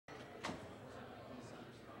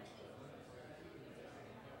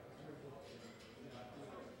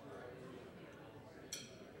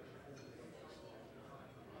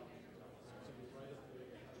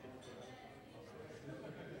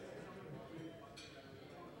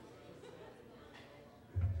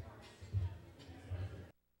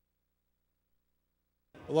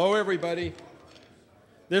Hello, everybody.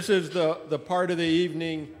 This is the part of the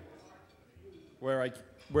evening where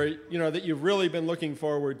that you've really been looking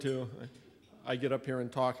forward to. I get up here and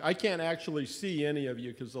talk. I can't actually see any of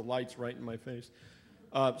you because the light's right in my face.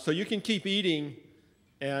 So you can keep eating,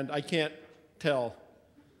 and I can't tell.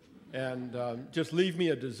 And just leave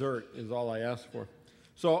me a dessert is all I ask for.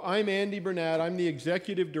 So I'm Andy Bernat. I'm the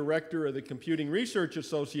Executive Director of the Computing Research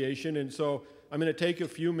Association, and so I'm going to take a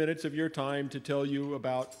few minutes of your time to tell you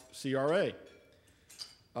about CRA.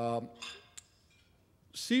 CRA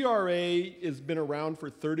has been around for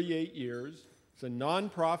 38 years. It's a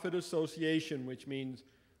nonprofit association, which means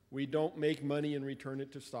we don't make money and return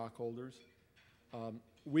it to stockholders.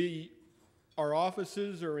 Our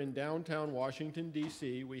offices are in downtown Washington,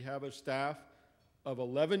 D.C. We have a staff of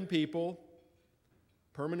 11 people,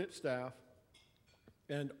 permanent staff,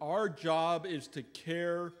 and our job is to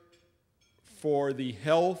care for the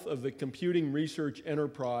health of the computing research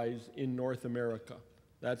enterprise in North America.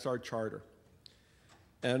 That's our charter.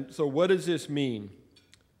 And so what does this mean?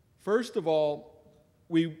 First of all,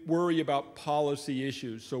 we worry about policy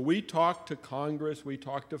issues. So we talk to Congress, we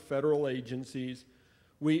talk to federal agencies,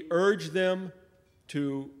 we urge them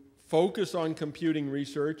to focus on computing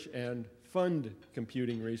research and fund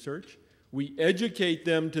computing research. We educate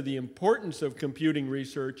them to the importance of computing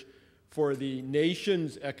research for the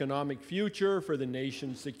nation's economic future, for the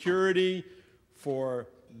nation's security, for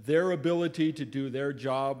their ability to do their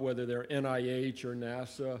job, whether they're NIH or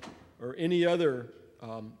NASA or any other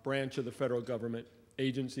branch of the federal government,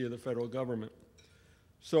 agency of the federal government.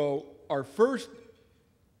 So our first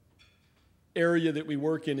area that we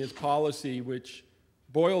work in is policy, which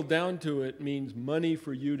boiled down to it means money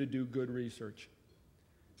for you to do good research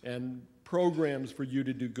and programs for you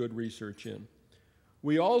to do good research in.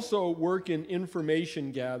 We also work in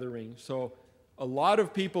information gathering. So a lot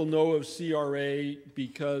of people know of CRA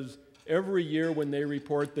because every year when they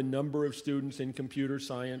report the number of students in computer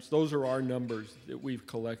science, those are our numbers that we've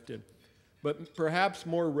collected. But perhaps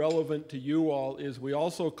more relevant to you all is we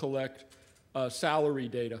also collect salary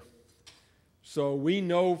data. So we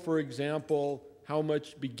know, for example, how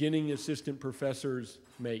much beginning assistant professors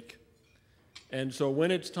make. And so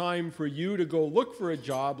when it's time for you to go look for a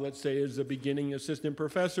job, let's say as a beginning assistant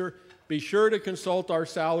professor, be sure to consult our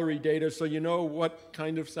salary data so you know what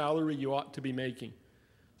kind of salary you ought to be making.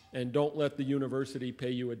 And don't let the university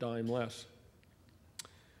pay you a dime less.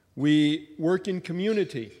 We work in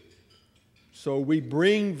community. So we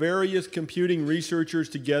bring various computing researchers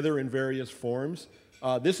together in various forms.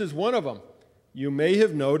 This is one of them. You may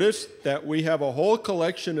have noticed that we have a whole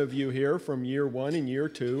collection of you here from year 1 and year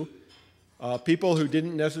 2. People who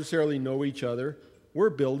didn't necessarily know each other. We're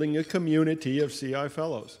building a community of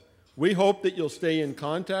CIFellows. We hope that you'll stay in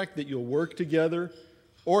contact, that you'll work together,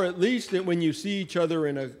 or at least that when you see each other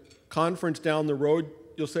in a conference down the road,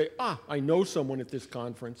 you'll say, I know someone at this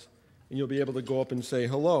conference, and you'll be able to go up and say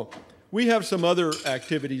hello. We have some other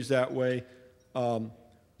activities that way.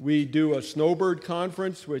 We do a snowbird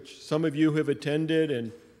conference, which some of you have attended,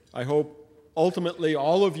 and I hope ultimately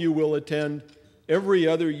all of you will attend every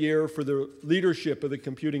other year for the leadership of the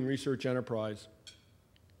computing research enterprise.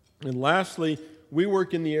 And lastly, we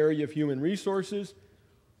work in the area of human resources.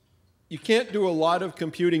 You can't do a lot of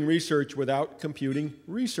computing research without computing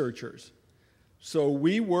researchers. So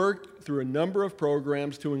we work through a number of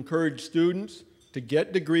programs to encourage students to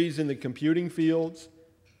get degrees in the computing fields,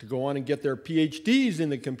 to go on and get their PhDs in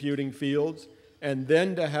the computing fields, and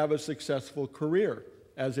then to have a successful career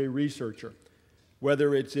as a researcher.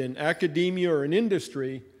 Whether it's in academia or in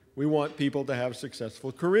industry, we want people to have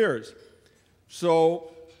successful careers.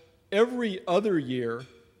 So every other year,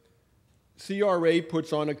 CRA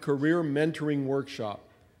puts on a career mentoring workshop,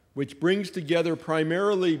 which brings together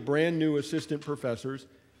primarily brand new assistant professors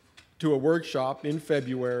to a workshop in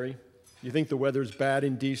February. You think the weather's bad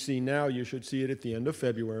in DC now, you should see it at the end of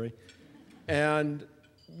February. And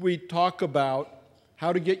we talk about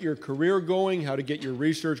how to get your career going, how to get your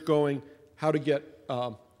research going, how to get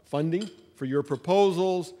funding for your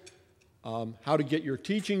proposals, how to get your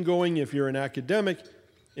teaching going if you're an academic,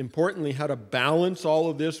 importantly, how to balance all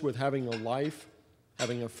of this with having a life,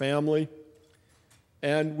 having a family.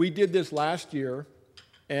 And we did this last year,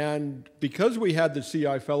 and because we had the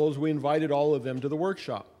CIFellows, we invited all of them to the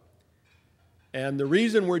workshop. And the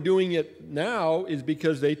reason we're doing it now is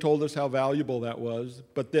because they told us how valuable that was,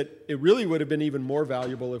 but that it really would have been even more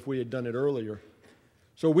valuable if we had done it earlier.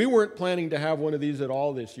 So we weren't planning to have one of these at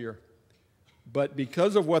all this year. But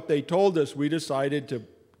because of what they told us, we decided to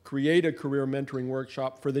create a career mentoring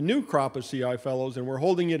workshop for the new crop of CIFellows, and we're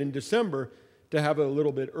holding it in December to have it a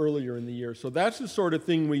little bit earlier in the year. So that's the sort of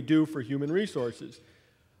thing we do for human resources.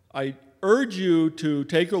 I urge you to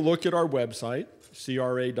take a look at our website,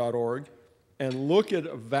 cra.org, and look at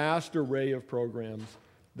a vast array of programs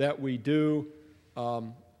that we do.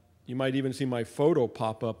 You might even see my photo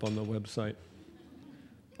pop up on the website.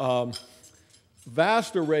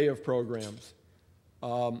 Vast array of programs.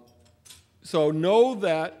 So know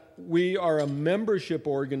that we are a membership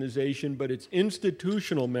organization, but it's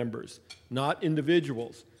institutional members, not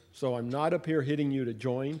individuals. So I'm not up here hitting you to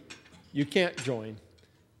join. You can't join.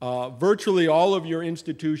 Virtually all of your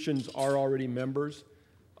institutions are already members,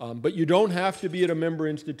 but you don't have to be at a member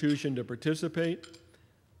institution to participate.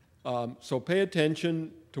 So pay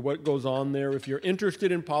attention to what goes on there. If you're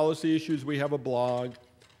interested in policy issues, we have a blog.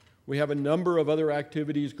 We have a number of other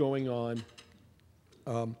activities going on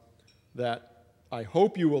that I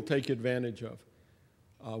hope you will take advantage of.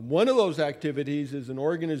 One of those activities is an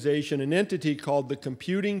organization, an entity called the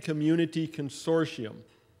Computing Community Consortium.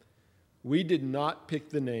 We did not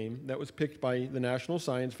pick the name. That was picked by the National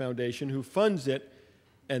Science Foundation, who funds it.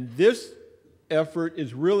 And this effort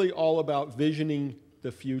is really all about visioning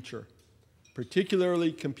the future,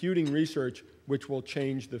 particularly computing research, which will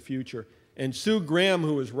change the future. And Sue Graham,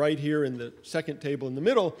 who is right here in the second table in the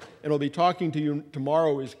middle, and will be talking to you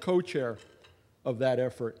tomorrow, is co-chair of that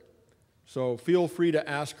effort. So feel free to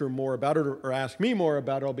ask her more about it or ask me more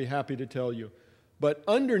about it. I'll be happy to tell you. But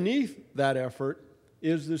underneath that effort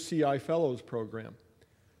is the CIFellows program.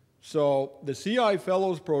 So the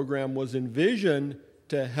CIFellows program was envisioned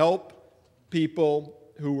to help people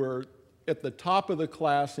who were at the top of the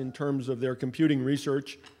class in terms of their computing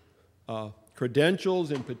research credentials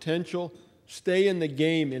and potential stay in the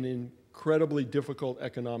game in incredibly difficult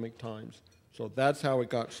economic times. So that's how it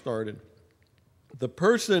got started. The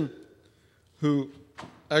person who,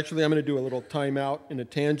 actually I'm going to do a little timeout in a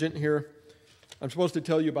tangent here. I'm supposed to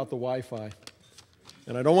tell you about the Wi-Fi.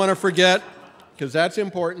 And I don't want to forget, because that's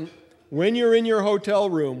important. When you're in your hotel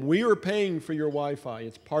room, we are paying for your Wi-Fi.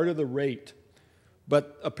 It's part of the rate.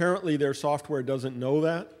 But apparently their software doesn't know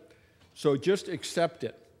that. So just accept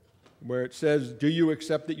it. Where it says, do you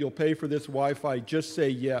accept that you'll pay for this Wi-Fi? Just say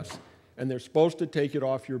yes. And they're supposed to take it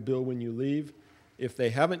off your bill when you leave. If they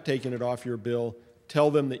haven't taken it off your bill, tell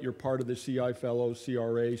them that you're part of the CIFellows,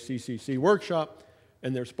 CRA, CCC workshop,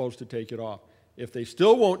 and they're supposed to take it off. If they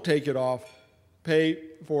still won't take it off, pay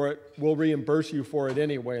for it. We'll reimburse you for it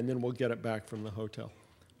anyway, and then we'll get it back from the hotel.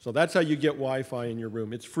 So that's how you get Wi-Fi in your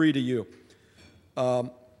room. It's free to you.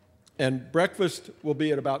 And breakfast will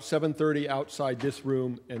be at about 7:30 outside this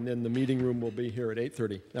room, and then the meeting room will be here at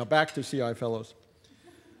 8:30. Now back to CIFellows.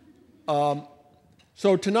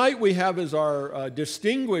 So tonight we have as our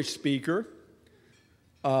distinguished speaker,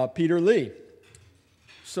 Peter Lee.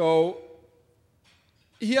 So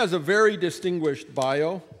he has a very distinguished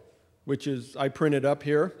bio, which is, I printed up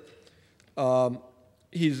here.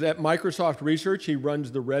 He's at Microsoft Research. He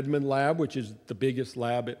runs the Redmond lab, which is the biggest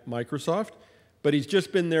lab at Microsoft. But he's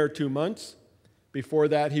just been there 2 months. Before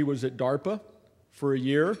that, he was at DARPA for a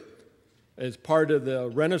year as part of the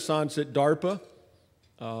Renaissance at DARPA.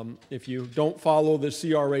 If you don't follow the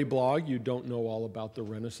CRA blog, you don't know all about the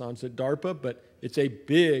Renaissance at DARPA, but it's a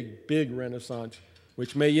big, big Renaissance,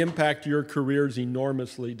 which may impact your careers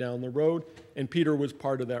enormously down the road, and Peter was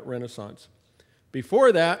part of that Renaissance.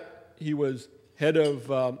 Before that, he was head of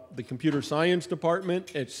the computer science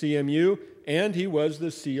department at CMU, and he was the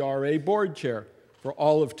CRA board chair for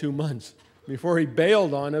all of 2 months before he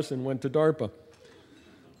bailed on us and went to DARPA.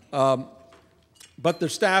 But the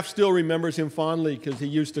staff still remembers him fondly because he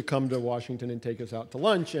used to come to Washington and take us out to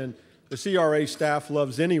lunch, and the CRA staff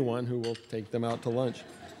loves anyone who will take them out to lunch.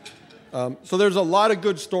 So there's a lot of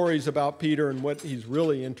good stories about Peter and what he's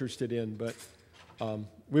really interested in, but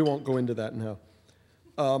we won't go into that now.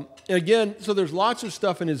 Again, so there's lots of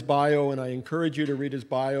stuff in his bio, and I encourage you to read his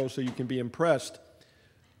bio so you can be impressed.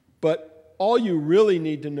 But all you really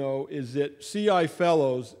need to know is that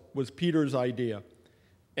CIFellows was Peter's idea.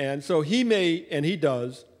 And so he may, and he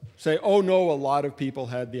does, say, oh no, a lot of people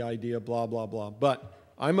had the idea, blah, blah, blah. But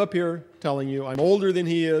I'm up here telling you, I'm older than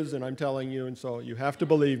he is, and I'm telling you, and so you have to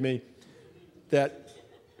believe me, that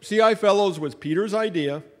CIFellows was Peter's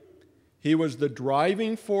idea. He was the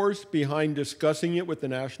driving force behind discussing it with the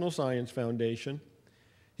National Science Foundation.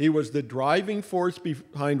 He was the driving force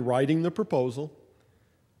behind writing the proposal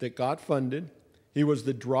that got funded. He was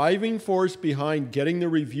the driving force behind getting the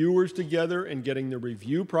reviewers together and getting the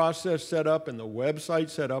review process set up and the website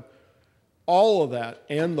set up. All of that,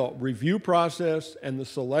 and the review process and the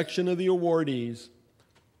selection of the awardees,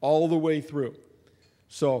 all the way through.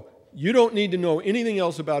 So you don't need to know anything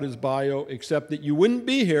else about his bio except that you wouldn't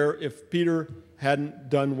be here if Peter hadn't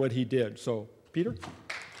done what he did. So, Peter?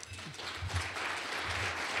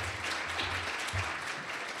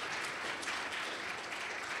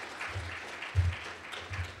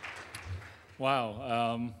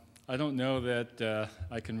 Wow. I don't know that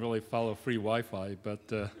I can really follow free Wi-Fi,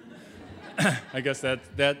 but I guess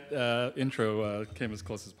that intro came as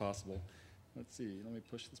close as possible. Let's see. Let me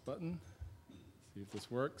push this button. See if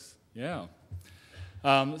this works. Yeah.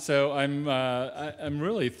 So I'm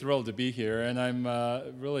really thrilled to be here, and I'm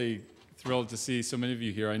really thrilled to see so many of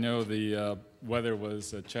you here. I know the weather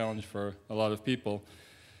was a challenge for a lot of people.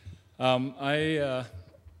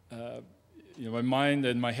 My mind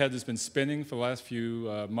and my head has been spinning for the last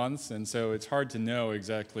few months, and so it's hard to know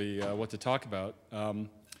exactly what to talk about.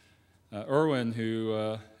 Erwin,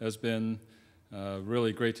 who has been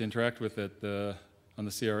really great to interact with on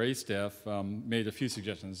the CRA staff, made a few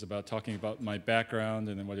suggestions about talking about my background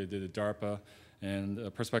and then what I did at DARPA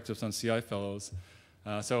and perspectives on CIFellows.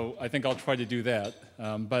 So I think I'll try to do that.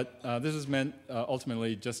 But this is meant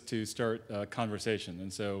ultimately just to start a conversation,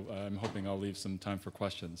 and so I'm hoping I'll leave some time for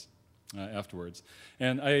questions afterwards.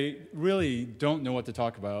 And I really don't know what to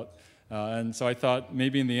talk about, and so I thought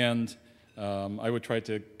maybe in the end I would try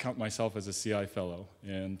to count myself as a CI fellow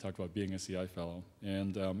and talk about being a CI fellow,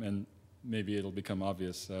 and maybe it'll become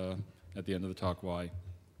obvious at the end of the talk why.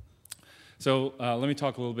 So let me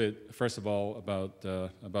talk a little bit, first of all,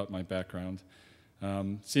 about my background.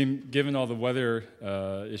 Given all the weather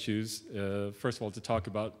issues, first of all, to talk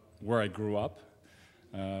about where I grew up.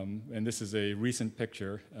 And this is a recent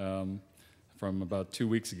picture from about 2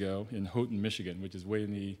 weeks ago in Houghton, Michigan, which is way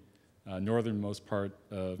in the northernmost part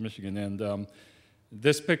of Michigan. And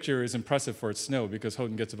this picture is impressive for its snow because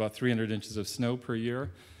Houghton gets about 300 inches of snow per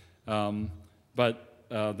year. But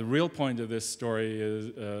the real point of this story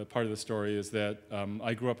is, part of the story is that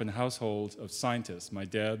I grew up in a household of scientists. My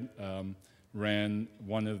dad ran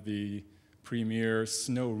one of the premier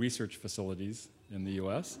snow research facilities in the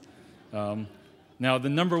US. Now, the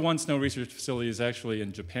 #1 snow research facility is actually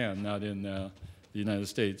in Japan, not in the United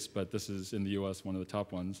States, but this is in the US, one of the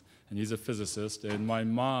top ones. And he's a physicist, and my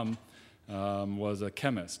mom was a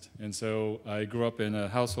chemist. And so I grew up in a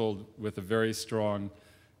household with a very strong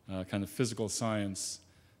kind of physical science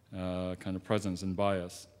kind of presence and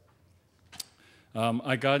bias.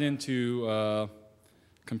 I got into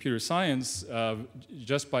computer science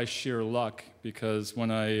just by sheer luck, because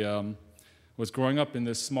when I was growing up in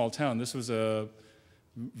this small town, this was a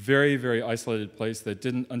very, very isolated place that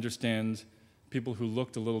didn't understand people who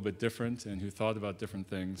looked a little bit different and who thought about different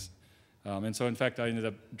things. And so, in fact, I ended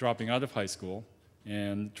up dropping out of high school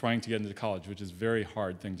and trying to get into college, which is a very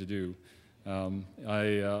hard thing to do.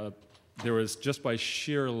 There was, just by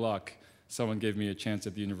sheer luck, someone gave me a chance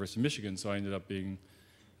at the University of Michigan, so I ended up being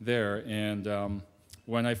there. And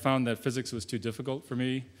when I found that physics was too difficult for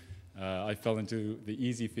me, I fell into the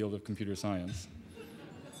easy field of computer science.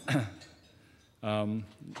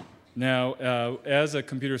 Now, as a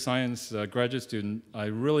computer science graduate student, I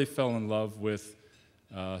really fell in love with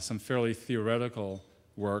some fairly theoretical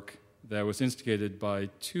work that was instigated by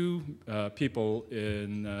two people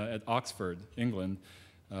at Oxford, England,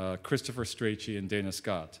 Christopher Strachey and Dana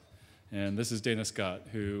Scott. And this is Dana Scott,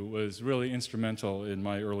 who was really instrumental in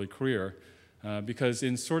my early career, because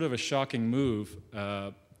in sort of a shocking move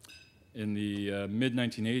in the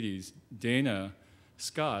mid-1980s, Dana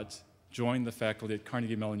Scott joined the faculty at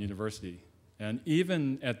Carnegie Mellon University. And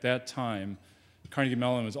even at that time, Carnegie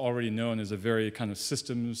Mellon was already known as a very kind of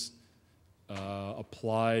systems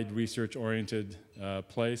applied, research-oriented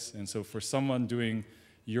place. And so for someone doing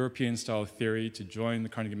European-style theory to join the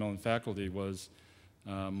Carnegie Mellon faculty was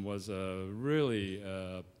really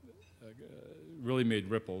made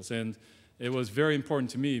ripples. And it was very important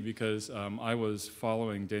to me because I was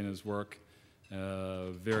following Dana's work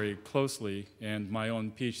very closely, and my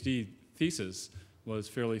own PhD thesis was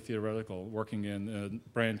fairly theoretical, working in a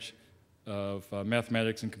branch of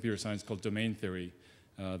mathematics and computer science called domain theory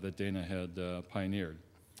that Dana had pioneered.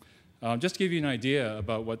 Just to give you an idea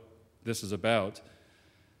about what this is about,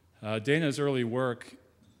 Dana's early work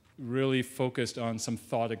really focused on some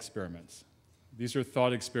thought experiments. These are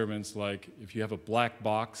thought experiments like if you have a black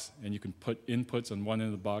box and you can put inputs on one end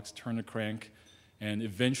of the box, turn a crank, and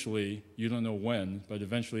eventually, you don't know when, but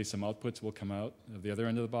eventually some outputs will come out of the other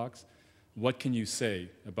end of the box. What can you say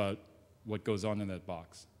about what goes on in that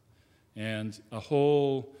box? And a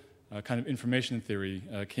whole kind of information theory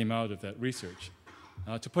came out of that research.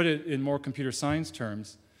 To put it in more computer science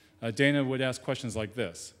terms, Dana would ask questions like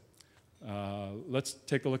this. Let's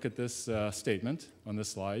take a look at this statement on this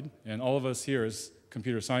slide. And all of us here as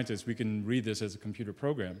computer scientists, we can read this as a computer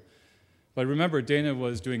program. But remember, Dana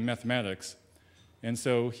was doing mathematics, and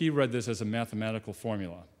so he read this as a mathematical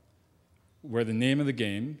formula, where the name of the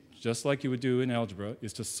game, just like you would do in algebra,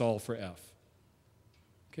 is to solve for f.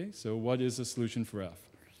 Okay, so what is the solution for f?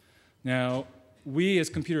 Now, we as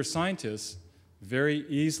computer scientists very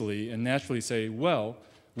easily and naturally say, well,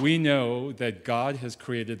 we know that God has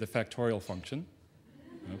created the factorial function,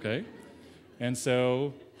 okay? And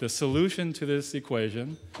so the solution to this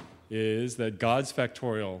equation is that God's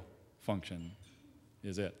factorial function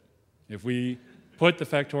is it. If we put the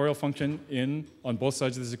factorial function in on both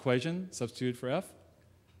sides of this equation, substitute for f,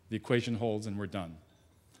 the equation holds and we're done.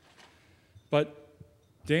 But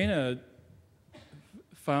Dana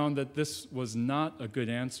found that this was not a good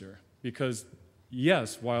answer because,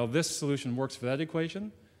 yes, while this solution works for that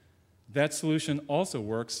equation, that solution also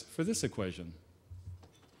works for this equation.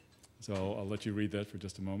 So I'll let you read that for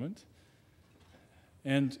just a moment.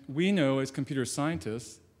 And we know as computer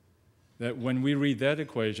scientists that when we read that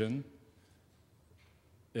equation,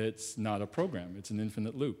 it's not a program, it's an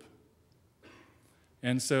infinite loop.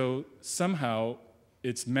 And so somehow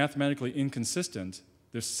it's mathematically inconsistent.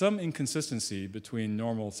 There's some inconsistency between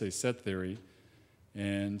normal, say, set theory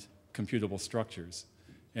and computable structures.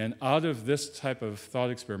 And out of this type of thought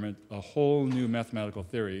experiment, a whole new mathematical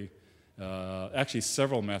theory, actually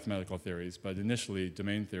several mathematical theories, but initially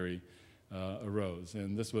domain theory, arose.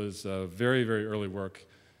 And this was very, very early work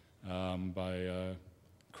by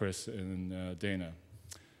Chris and Dana.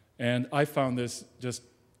 And I found this just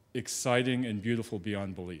exciting and beautiful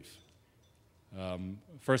beyond belief.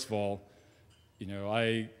 First of all,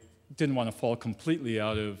 I didn't want to fall completely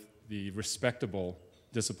out of the respectable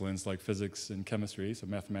disciplines like physics and chemistry, so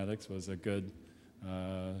mathematics was a good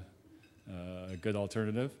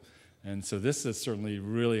alternative. And so this is certainly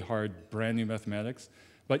really hard, brand new mathematics.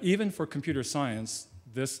 But even for computer science,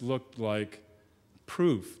 this looked like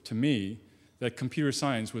proof to me that computer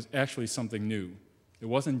science was actually something new. It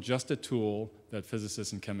wasn't just a tool that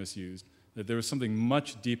physicists and chemists used, that there was something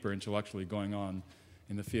much deeper intellectually going on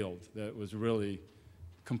in the field that was really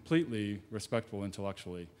completely respectable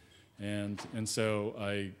intellectually. And so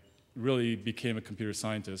I really became a computer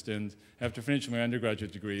scientist. And after finishing my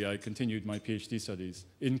undergraduate degree, I continued my PhD studies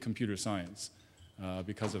in computer science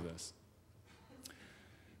because of this.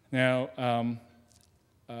 Now,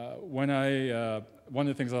 one of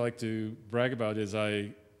the things I like to brag about is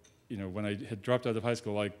when I had dropped out of high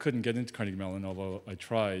school, I couldn't get into Carnegie Mellon, although I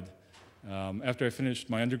tried. After I finished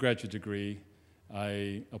my undergraduate degree,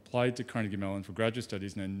 I applied to Carnegie Mellon for graduate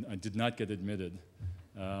studies, and I did not get admitted.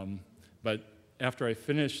 But after I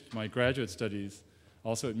finished my graduate studies,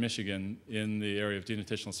 also at Michigan, in the area of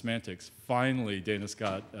denotational semantics, finally Dana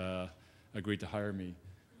Scott agreed to hire me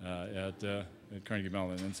at Carnegie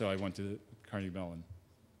Mellon, and so I went to Carnegie Mellon.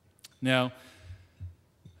 Now,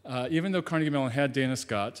 even though Carnegie Mellon had Dana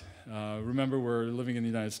Scott, remember we're living in the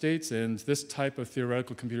United States, and this type of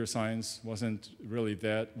theoretical computer science wasn't really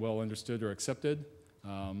that well understood or accepted.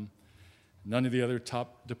 None of the other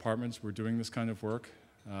top departments were doing this kind of work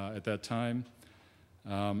at that time.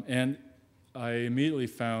 And I immediately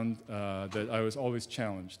found that I was always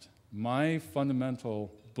challenged. My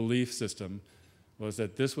fundamental belief system was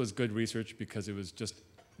that this was good research because it was just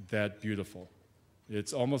that beautiful.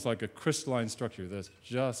 It's almost like a crystalline structure that's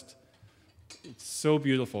just it's so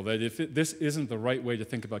beautiful that if this isn't the right way to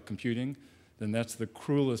think about computing, then that's the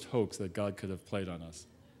cruelest hoax that God could have played on us.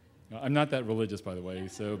 Now, I'm not that religious, by the way,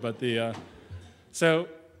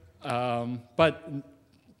 but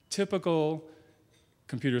typical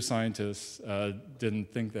computer scientists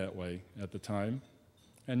didn't think that way at the time,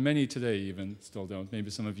 and many today even still don't. Maybe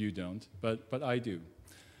some of you don't, but I do.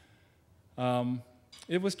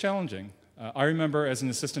 It was challenging. I remember as an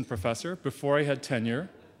assistant professor, before I had tenure,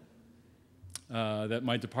 that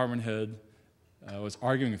my department head was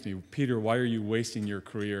arguing with me, Peter, why are you wasting your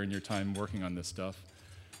career and your time working on this stuff?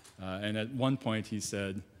 And at one point he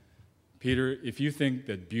said, Peter, if you think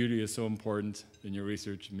that beauty is so important in your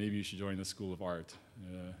research, maybe you should join the School of Art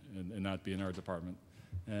and not be in our department.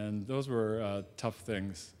 And those were tough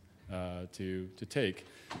things to take.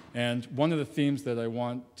 And one of the themes that I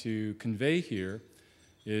want to convey here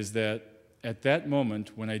is that at that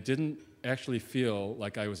moment, when I didn't actually feel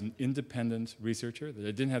like I was an independent researcher, that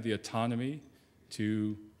I didn't have the autonomy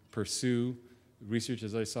to pursue research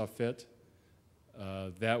as I saw fit,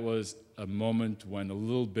 that was a moment when a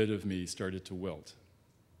little bit of me started to wilt.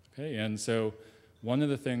 Okay, and so one of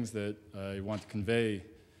the things that I want to convey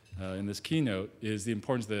in this keynote is the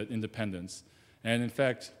importance of that independence. And in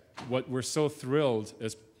fact, what we're so thrilled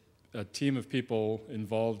as a team of people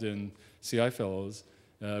involved in CIFellows,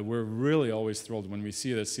 we're really always thrilled when we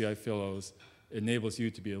see that CIFellows enables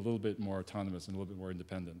you to be a little bit more autonomous and a little bit more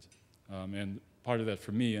independent. And part of that,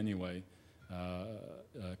 for me anyway,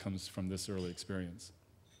 comes from this early experience.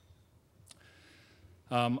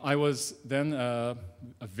 I was then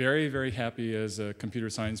very, very happy as a computer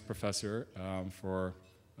science professor for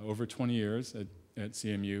over 20 years at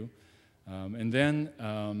CMU. And then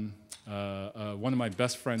one of my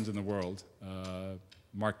best friends in the world,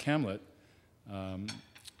 Mark Camlett,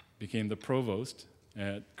 became the provost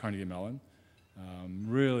at Carnegie Mellon.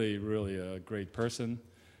 Really, really a great person.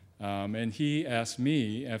 And he asked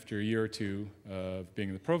me, after a year or two of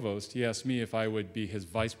being the provost, he asked me if I would be his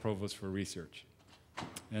vice provost for research.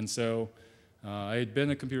 And so I had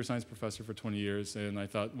been a computer science professor for 20 years, and I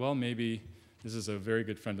thought, well, maybe this is a very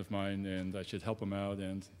good friend of mine, and I should help him out,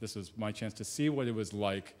 and this was my chance to see what it was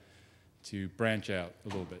like to branch out a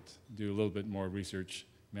little bit, do a little bit more research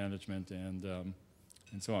management and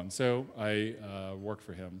so on. So I worked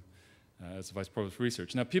for him as a vice provost for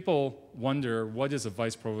research. Now, people wonder, what is a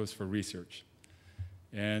vice provost for research?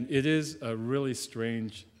 And it is a really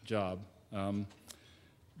strange job.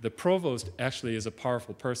 The provost actually is a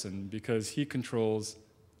powerful person because he controls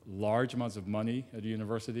large amounts of money at a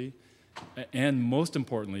university, and most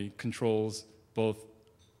importantly, controls both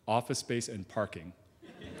office space and parking.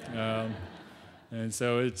 And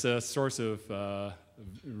so it's a source of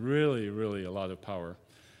really, really a lot of power.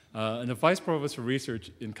 And the vice provost for research,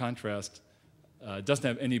 in contrast, doesn't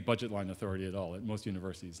have any budget line authority at all at most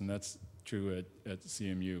universities, and that's true at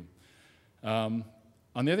CMU. On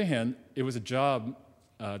the other hand, it was a job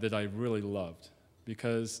that I really loved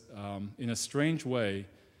because, in a strange way,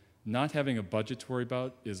 not having a budget to worry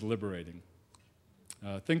about is liberating.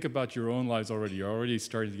 Think about your own lives already. You're already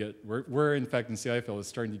starting to get, we're in fact in CIFellows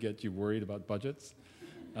starting to get you worried about budgets.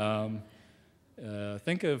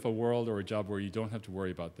 Think of a world or a job where you don't have to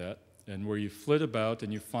worry about that, and where you flit about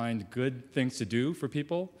and you find good things to do for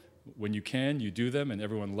people. When you can, you do them, and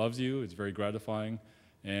everyone loves you. It's very gratifying.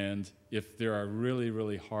 And if there are really,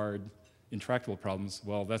 really hard, intractable problems,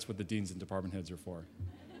 well, that's what the deans and department heads are for.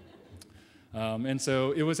 And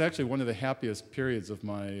so it was actually one of the happiest periods of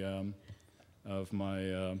my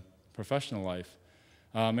professional life.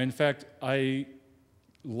 In fact, I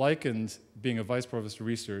likened being a vice provost of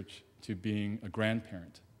research to being a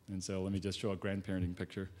grandparent. And so let me just show a grandparenting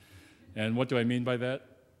picture. And what do I mean by that?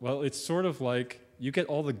 Well, it's sort of like you get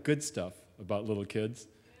all the good stuff about little kids,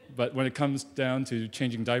 but when it comes down to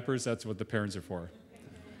changing diapers, that's what the parents are for.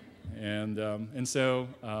 And so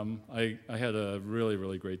I had a really,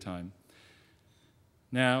 really great time.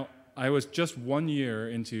 Now, I was just 1 year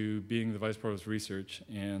into being the vice provost of research,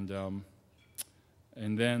 and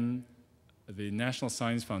then the National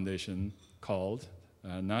Science Foundation called,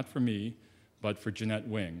 not for me, but for Jeanette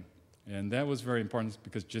Wing. And that was very important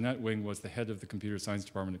because Jeanette Wing was the head of the computer science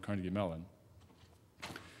department at Carnegie Mellon.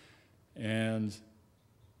 And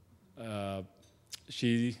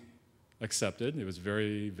she accepted. It was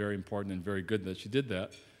very, very important and very good that she did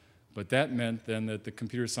that. But that meant then that the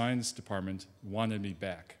computer science department wanted me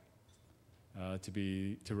back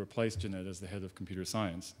to replace Jeanette as the head of computer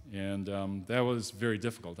science. And that was very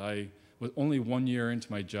difficult. I was only 1 year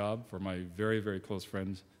into my job for my very, very close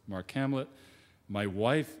friend, Mark Camlett. My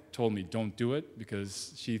wife told me don't do it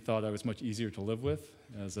because she thought I was much easier to live with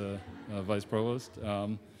as a vice provost.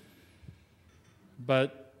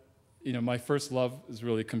 But you know, my first love is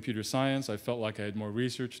really computer science. I felt like I had more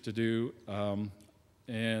research to do.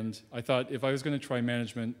 And I thought if I was going to try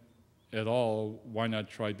management at all, why not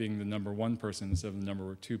try being the #1 person instead of the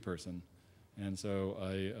 #2 person? And so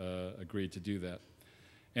I agreed to do that.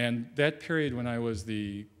 And that period when I was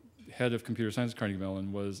the head of computer science at Carnegie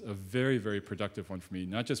Mellon was a very, very productive one for me,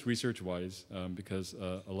 not just research-wise, because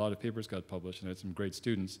a lot of papers got published and I had some great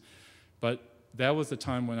students, but that was the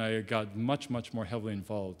time when I got much, much more heavily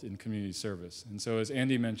involved in community service. And so as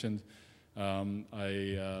Andy mentioned,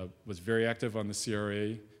 I was very active on the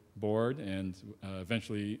CRA board and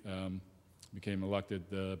eventually became elected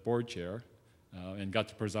the board chair and got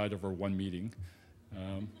to preside over one meeting.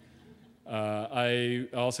 I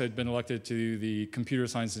also had been elected to the Computer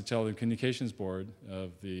Science and Telecommunications Board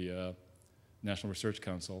of the National Research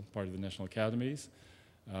Council, part of the National Academies,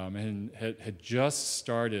 and had just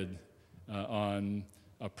started on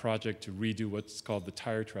a project to redo what's called the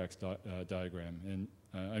tire tracks diagram. And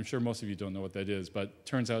I'm sure most of you don't know what that is, but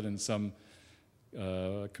turns out in some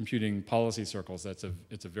computing policy circles, it's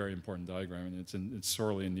a very important diagram, and it's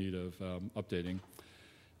sorely in need of updating.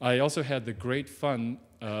 I also had the great fun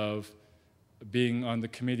of being on the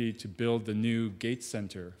committee to build the new Gates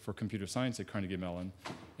Center for Computer Science at Carnegie Mellon.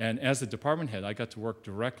 And as the department head, I got to work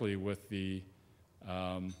directly with the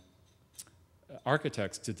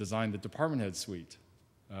architects to design the department head suite.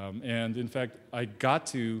 And in fact, I got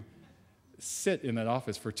to sit in that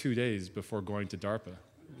office for 2 days before going to DARPA.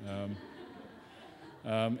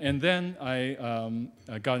 And then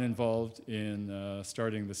I got involved in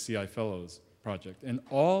starting the CIFellows project. And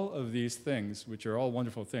all of these things, which are all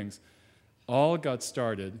wonderful things, all got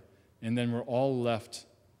started and then were all left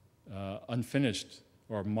unfinished,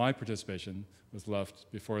 or my participation was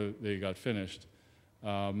left before they got finished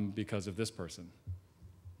because of this person.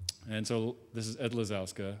 And so this is Ed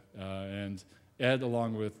Lazowska, and Ed,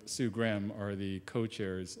 along with Sue Graham, are the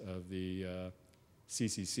co-chairs of the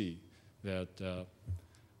CCC that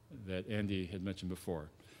Andy had mentioned before.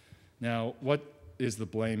 Now, what is the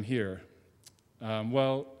blame here?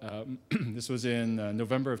 This was in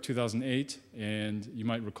November of 2008, and you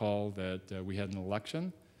might recall that we had an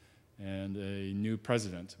election, and a new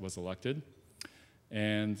president was elected.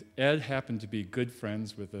 And Ed happened to be good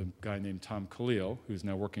friends with a guy named Tom Khalil, who's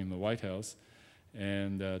now working in the White House.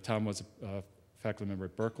 And Tom was a faculty member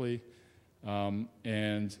at Berkeley.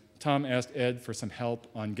 And Tom asked Ed for some help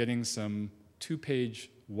on getting some 2-page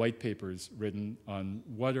white papers written on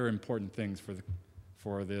what are important things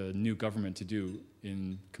for the new government to do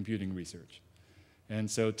in computing research. And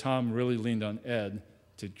so Tom really leaned on Ed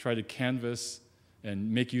to try to canvass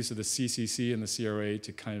and make use of the CCC and the CRA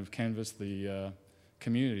to kind of canvass the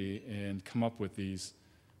community and come up with these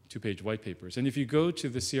 2-page white papers. And if you go to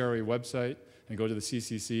the CRA website and go to the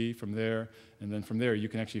CCC from there, and then from there you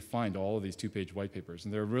can actually find all of these 2-page white papers.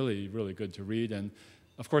 And they're really, really good to read. And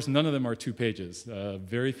of course, none of them are 2 pages.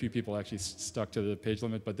 Very few people actually stuck to the page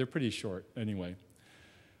limit, but they're pretty short anyway.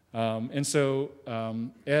 And so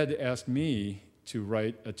Ed asked me to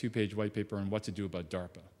write a 2-page white paper on what to do about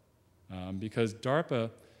DARPA. Because DARPA,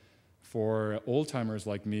 for old-timers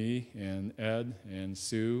like me and Ed and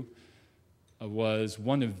Sue, was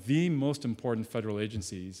one of the most important federal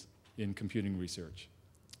agencies in computing research.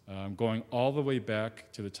 Going all the way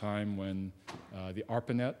back to the time when the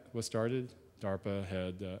ARPANET was started. DARPA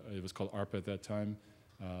had, it was called ARPA at that time,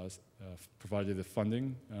 provided the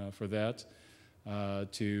funding for that,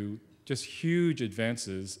 to just huge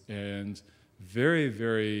advances and very,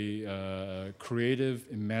 very creative,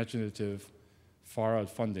 imaginative, far-out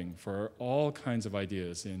funding for all kinds of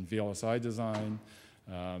ideas in VLSI design,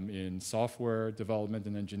 in software development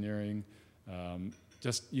and engineering,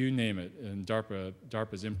 just you name it. And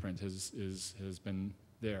DARPA's imprint has been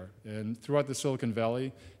there. And throughout the Silicon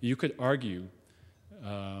Valley, you could argue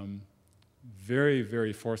very,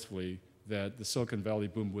 very forcefully that the Silicon Valley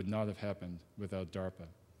boom would not have happened without DARPA.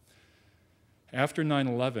 After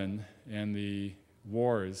 9/11 and the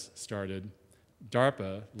wars started,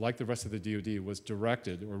 DARPA, like the rest of the DoD, was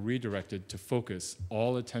directed or redirected to focus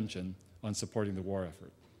all attention on supporting the war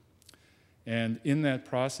effort. And in that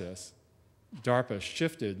process, DARPA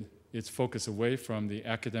shifted its focus away from the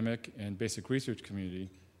academic and basic research community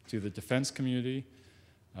to the defense community,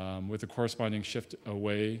 with a corresponding shift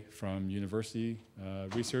away from university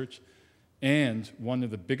research. And one of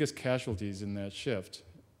the biggest casualties in that shift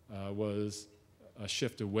was a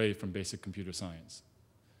shift away from basic computer science.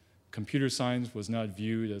 Computer science was not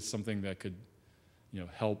viewed as something that could,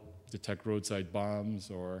 help detect roadside bombs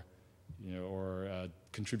or,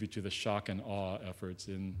 contribute to the shock and awe efforts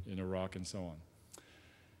in Iraq and so on.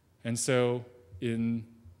 And so in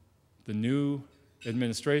the new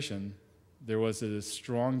administration, there was a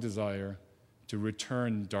strong desire to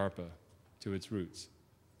return DARPA to its roots.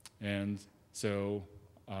 And so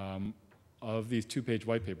of these 2-page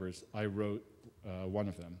white papers, I wrote one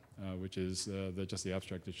of them, which is just the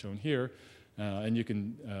abstract that's shown here. And you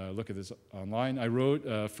can look at this online. I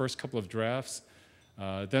wrote first couple of drafts.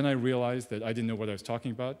 Then I realized that I didn't know what I was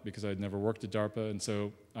talking about because I'd never worked at DARPA. And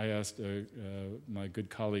so I asked my good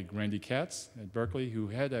colleague Randy Katz at Berkeley, who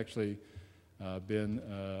had actually been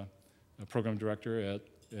a program director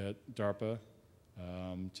at DARPA,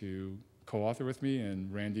 to co-author with me.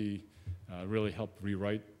 And Randy really helped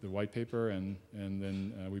rewrite the white paper, and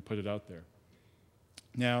then we put it out there.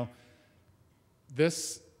 Now,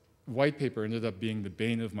 this white paper ended up being the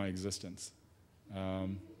bane of my existence.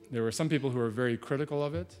 There were some people who were very critical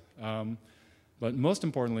of it, but most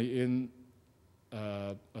importantly, in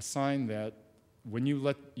a sign that when you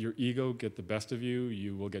let your ego get the best of you,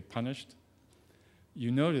 you will get punished.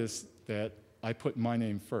 You notice that I put my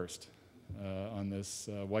name first on this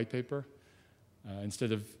white paper,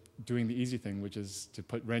 instead of doing the easy thing, which is to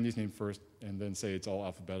put Randy's name first and then say it's all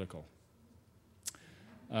alphabetical.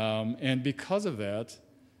 And because of that,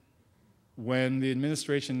 when the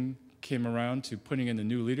administration came around to putting in a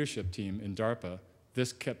new leadership team in DARPA,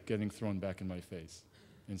 this kept getting thrown back in my face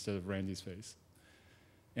instead of Randy's face.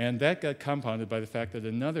 And that got compounded by the fact that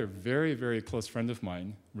another very, very close friend of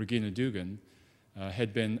mine, Regina Dugan,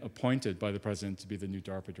 had been appointed by the president to be the new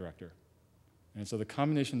DARPA director. And so the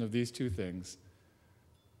combination of these two things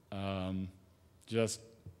just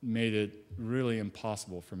made it really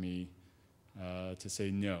impossible for me to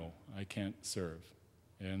say no, I can't serve.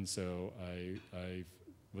 And so I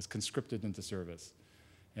was conscripted into service.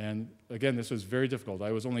 And again, this was very difficult.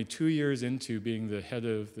 I was only 2 years into being the head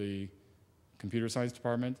of the computer science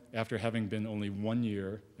department after having been only 1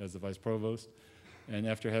 year as the vice provost and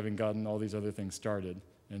after having gotten all these other things started.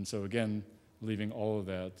 And so again, leaving all of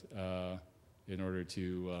that in order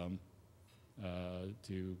to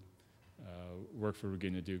work for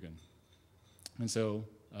Regina Dugan. And so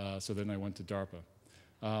then I went to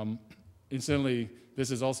DARPA. Incidentally, this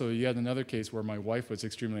is also yet another case where my wife was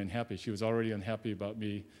extremely unhappy. She was already unhappy about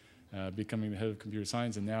me becoming the head of computer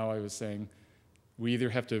science, and now I was saying, we either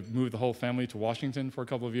have to move the whole family to Washington for a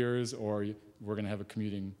couple of years, or we're going to have a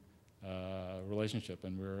commuting relationship,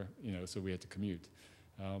 and so we had to commute.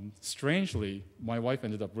 Strangely, my wife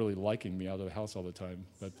ended up really liking me out of the house all the time,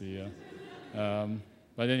 but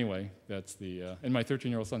anyway, that's and my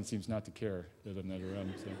 13-year-old son seems not to care that I'm not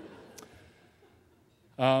around.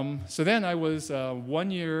 So then I was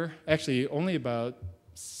 1 year, actually only about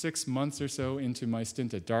 6 months or so into my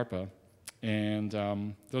stint at DARPA. And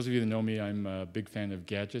those of you that know me, I'm a big fan of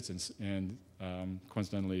gadgets and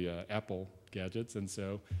coincidentally Apple gadgets. And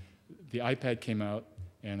so the iPad came out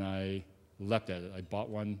and I leapt at it. I bought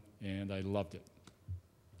one and I loved it.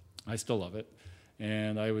 I still love it.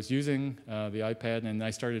 And I was using the iPad and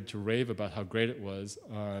I started to rave about how great it was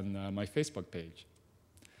on my Facebook page.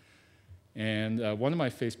 And one of my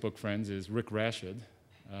Facebook friends is Rick Rashid,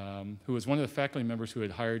 who was one of the faculty members who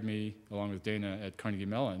had hired me along with Dana at Carnegie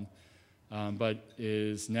Mellon, but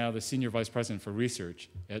is now the senior vice president for research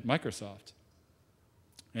at Microsoft.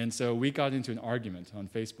 And so we got into an argument on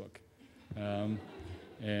Facebook.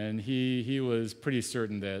 And he was pretty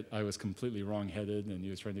certain that I was completely wrong-headed, and he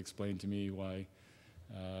was trying to explain to me why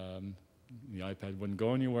the iPad wouldn't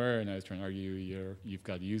go anywhere, and I was trying to argue, you've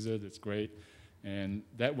got to use it, it's great. And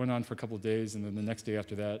that went on for a couple of days, and then the next day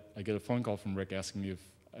after that, I get a phone call from Rick asking me if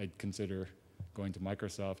I'd consider going to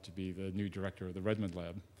Microsoft to be the new director of the Redmond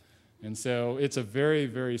lab. And so it's a very,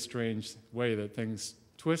 very strange way that things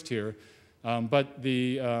twist here. But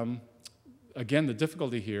again, the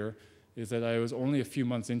difficulty here is that I was only a few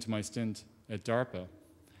months into my stint at DARPA.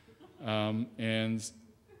 And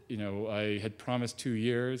I had promised 2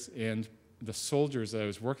 years, and the soldiers that I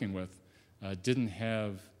was working with didn't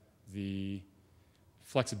have the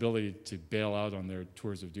flexibility to bail out on their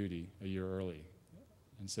tours of duty a year early.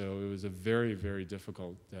 And so it was a very, very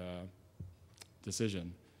difficult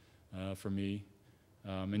decision for me.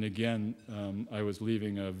 And again, I was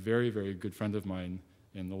leaving a very, very good friend of mine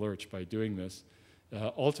in the lurch by doing this.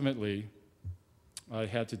 Ultimately, I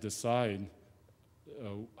had to decide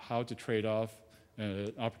how to trade off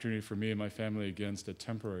an opportunity for me and my family against a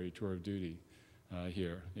temporary tour of duty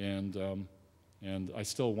here. And I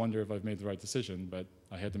still wonder if I've made the right decision, but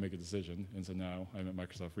I had to make a decision, and so now I'm at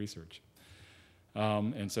Microsoft Research.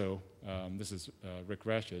 And so this is Rick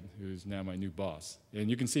Rashid, who's now my new boss. And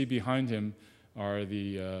you can see behind him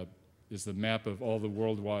is the map of all the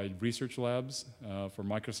worldwide research labs for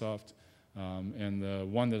Microsoft. And the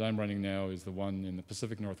one that I'm running now is the one in the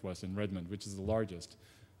Pacific Northwest in Redmond, which is the largest,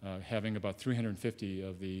 having about 350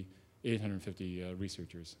 of the 850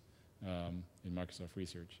 researchers in Microsoft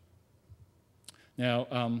Research.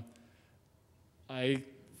 Now, I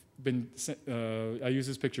use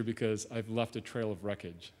this picture because I've left a trail of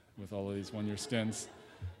wreckage with all of these one-year stints.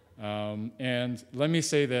 And let me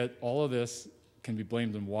say that all of this can be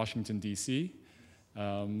blamed on Washington, D.C.,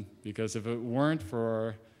 because if it weren't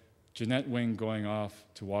for Jeanette Wing going off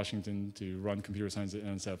to Washington to run computer science at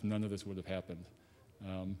NSF, none of this would have happened.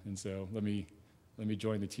 And so let me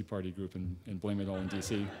join the Tea Party group and blame it all on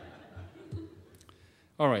D.C.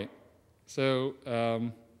 All right. So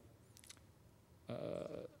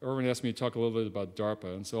Erwin asked me to talk a little bit about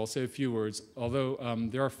DARPA, and so I'll say a few words. Although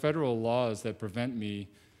there are federal laws that prevent me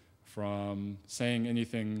from saying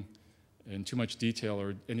anything in too much detail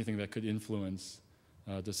or anything that could influence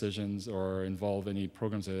decisions or involve any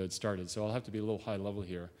programs that had started. So I'll have to be a little high level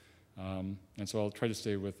here. And so I'll try to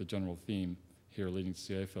stay with the general theme here leading to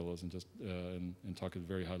CIFellows and just and talk at a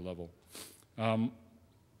very high level.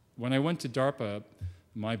 When I went to DARPA,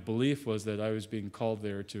 my belief was that I was being called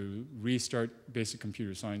there to restart basic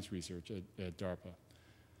computer science research at DARPA.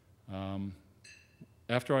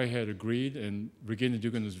 After I had agreed, and Regina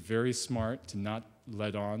Dugan was very smart to not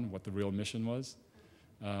let on what the real mission was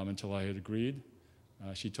until I had agreed,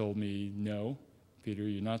 she told me, no, Peter,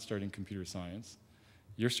 you're not starting computer science.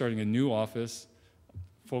 You're starting a new office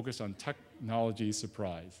focused on technology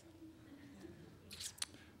surprise.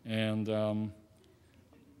 And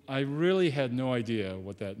I really had no idea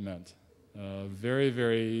what that meant. Very,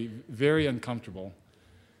 very, very uncomfortable.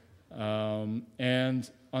 And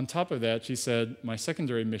on top of that, she said, my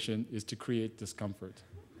secondary mission is to create discomfort.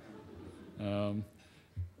 And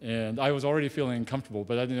I was already feeling uncomfortable,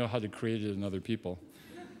 but I didn't know how to create it in other people.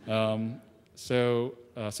 So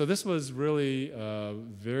this was really a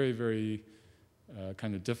very, very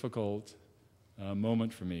kind of difficult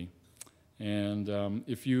moment for me. And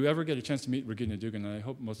if you ever get a chance to meet Regina Dugan, and I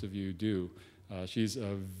hope most of you do, she's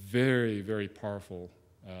a very, very powerful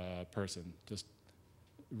person, just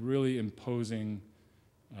really imposing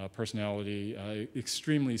personality,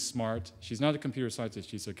 extremely smart. She's not a computer scientist,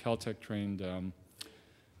 she's a Caltech-trained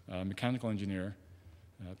mechanical engineer,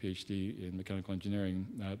 PhD in mechanical engineering,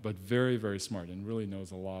 but very, very smart and really knows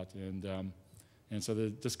a lot. And so the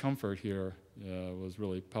discomfort here was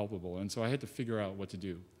really palpable. And so I had to figure out what to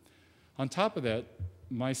do. On top of that,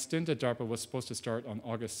 my stint at DARPA was supposed to start on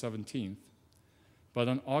August 17th, but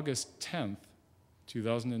on August 10th,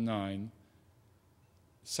 2009,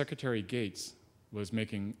 Secretary Gates was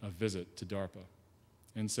making a visit to DARPA.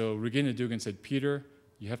 And so Regina Dugan said, Peter,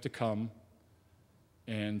 you have to come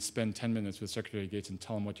and spend 10 minutes with Secretary Gates and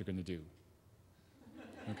tell him what you're going to do.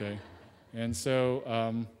 Okay? And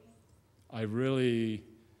so I really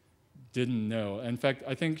didn't know. In fact,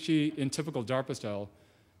 I think she, in typical DARPA style,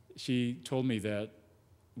 she told me that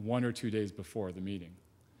 1 or 2 days before the meeting.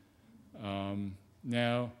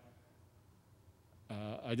 Now,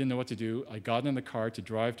 I didn't know what to do. I got in the car to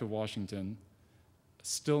drive to Washington,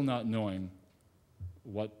 still not knowing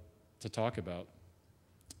what to talk about.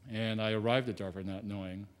 And I arrived at DARPA not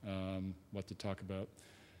knowing what to talk about.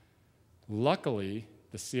 Luckily,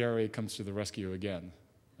 the CRA comes to the rescue again,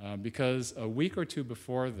 because a week or two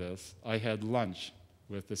before this, I had lunch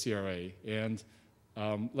with the CRA. And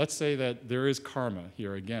let's say that there is karma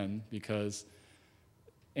here again, because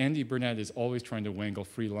Andy Bernat is always trying to wangle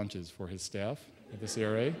free lunches for his staff at the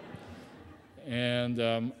CRA.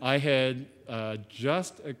 And I had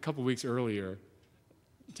just a couple weeks earlier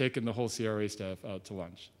taken the whole CRA staff out to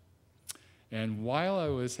lunch. And while I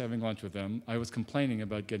was having lunch with them, I was complaining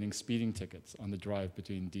about getting speeding tickets on the drive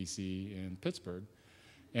between DC and Pittsburgh.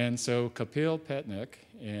 And so Kapil Patnaik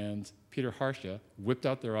and Peter Harsha whipped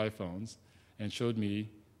out their iPhones and showed me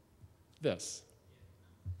this.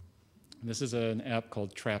 This is an app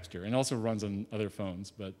called Trapster, and also runs on other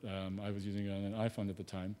phones, but I was using it on an iPhone at the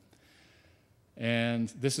time. And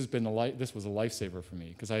this was a lifesaver for me,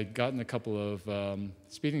 because I had gotten a couple of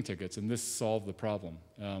speeding tickets, and this solved the problem.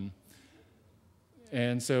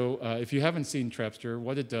 And so if you haven't seen Trapster,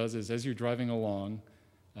 what it does is as you're driving along,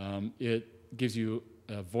 it gives you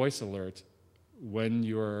a voice alert when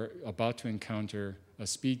you're about to encounter a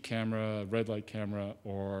speed camera, a red light camera,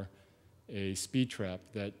 or a speed trap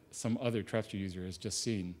that some other Trapster user has just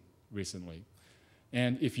seen recently.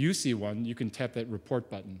 And if you see one, you can tap that report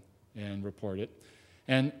button and report it.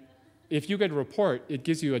 And if you get a report, it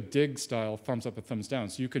gives you a dig-style thumbs up or thumbs down,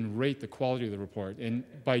 so you can rate the quality of the report. And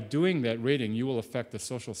by doing that rating, you will affect the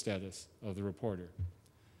social status of the reporter.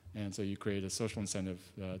 And so you create a social incentive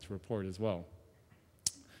to report as well.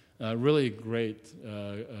 Really great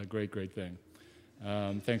thing.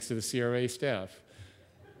 Thanks to the CRA staff.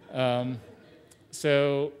 Not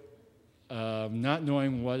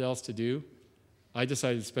knowing what else to do, I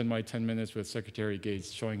decided to spend my 10 minutes with Secretary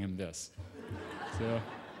Gates showing him this. So,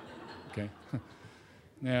 okay.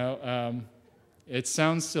 Now, it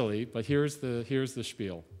sounds silly, but here's the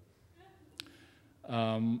spiel.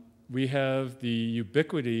 We have the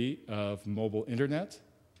ubiquity of mobile internet,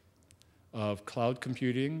 of cloud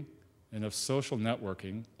computing, and of social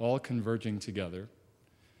networking all converging together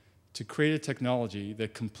to create a technology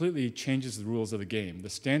that completely changes the rules of the game, the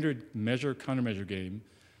standard measure-countermeasure game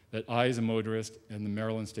that I, as a motorist, and the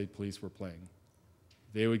Maryland State Police were playing.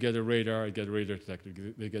 They would get a radar, I'd get a radar detector.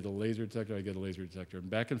 They get a laser detector, I'd get a laser detector, and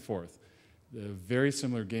back and forth. A very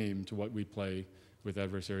similar game to what we play with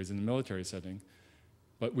adversaries in the military setting.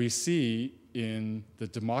 But we see in the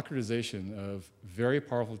democratization of very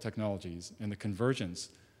powerful technologies and the convergence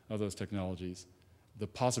of those technologies the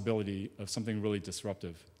possibility of something really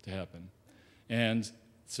disruptive to happen. And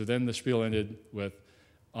so then the spiel ended with,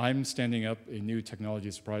 I'm standing up a new technology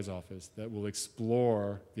surprise office that will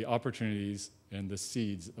explore the opportunities and the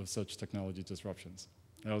seeds of such technology disruptions.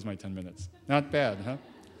 That was my 10 minutes. Not bad, huh?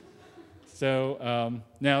 So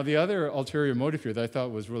now the other ulterior motive here that I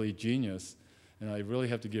thought was really genius, and I really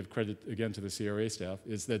have to give credit again to the CRA staff,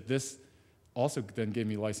 is that this also then gave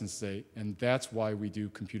me license to say, and that's why we do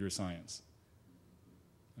computer science.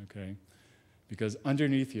 Okay? Because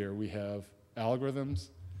underneath here we have algorithms,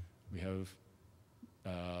 we have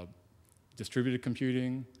distributed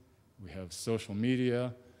computing, we have social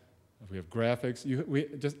media, we have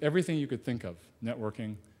graphics, just everything you could think of,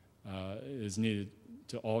 networking, is needed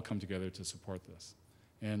to all come together to support this.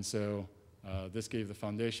 And so this gave the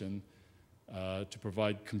foundation to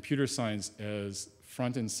provide computer science as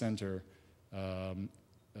front and center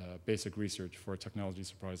basic research for a technology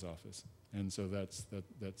surprise office. And so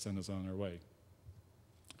that sent us on our way.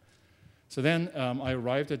 So then I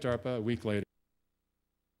arrived at DARPA a week later.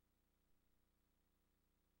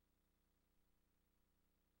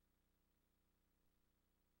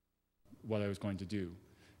 What I was going to do.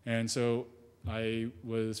 And so I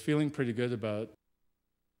was feeling pretty good about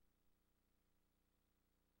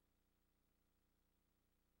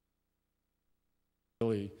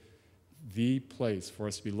really the place for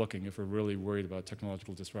us to be looking if we're really worried about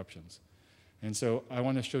technological disruptions. And so I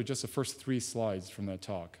want to show just the first 3 slides from that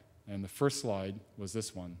talk. And the first slide was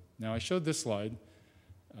this one. Now I showed this slide.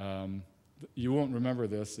 You won't remember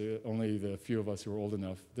this, only the few of us who are old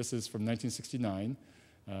enough. This is from 1969.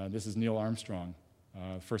 This is Neil Armstrong,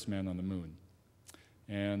 first man on the moon.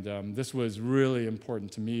 And this was really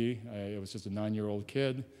important to me. I was just a 9-year-old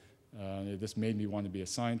kid. This made me want to be a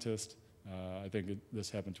scientist. I think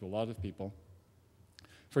this happened to a lot of people.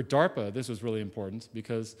 For DARPA, this was really important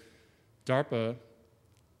because DARPA,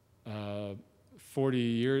 40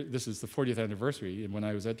 years, this is the 40th anniversary, and when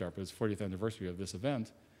I was at DARPA, it was the 40th anniversary of this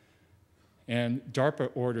event. And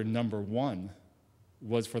DARPA order number 1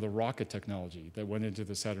 was for the rocket technology that went into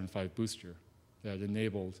the Saturn V booster that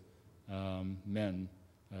enabled men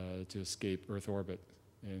to escape Earth orbit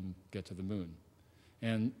and get to the moon.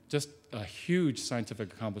 And just a huge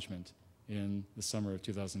scientific accomplishment in the summer of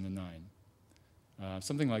 2009.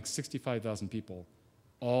 Something like 65,000 people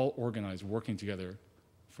all organized, working together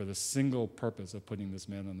for the single purpose of putting this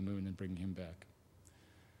man on the moon and bringing him back.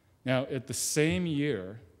 Now, at the same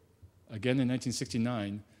year, again in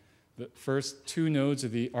 1969, the first 2 nodes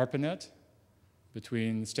of the ARPANET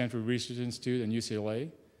between the Stanford Research Institute and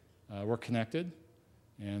UCLA were connected,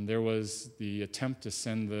 and there was the attempt to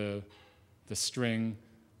send the string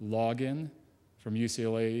login from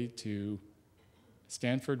UCLA to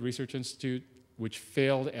Stanford Research Institute, which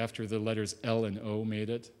failed after the letters L and O made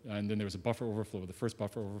it, and then there was a buffer overflow, the first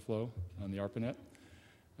buffer overflow on the ARPANET.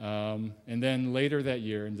 And then later that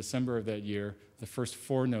year, in December of that year, the first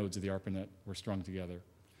 4 nodes of the ARPANET were strung together.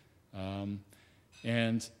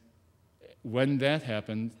 And when that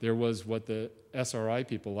happened, there was what the SRI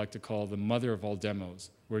people like to call the mother of all demos,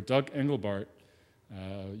 where Doug Engelbart,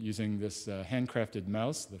 using this handcrafted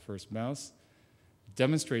mouse, the first mouse,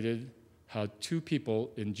 demonstrated how 2 people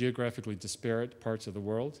in geographically disparate parts of the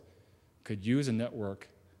world could use a network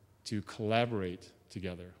to collaborate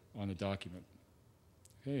together on a document.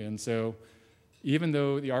 Okay, and so even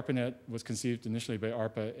though the ARPANET was conceived initially by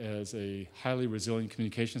ARPA as a highly resilient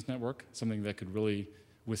communications network, something that could really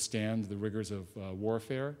withstand the rigors of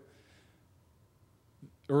warfare,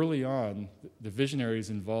 early on, the visionaries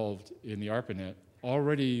involved in the ARPANET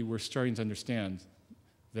already were starting to understand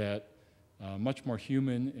that much more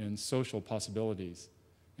human and social possibilities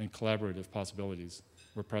and collaborative possibilities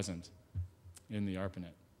were present in the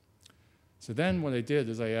ARPANET. So then what I did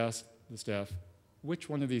is I asked the staff, which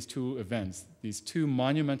one of these 2 events, these 2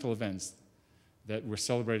 monumental events that we're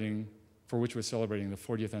celebrating, for which we're celebrating the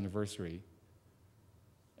 40th anniversary,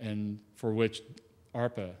 and for which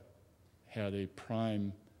ARPA had a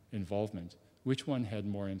prime involvement, which one had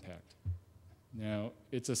more impact? Now,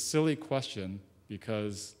 it's a silly question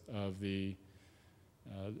because of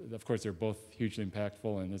of course, they're both hugely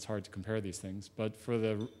impactful, and it's hard to compare these things. But for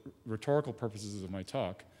the rhetorical purposes of my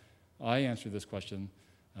talk, I answered this question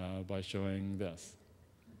by showing this.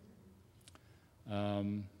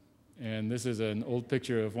 And this is an old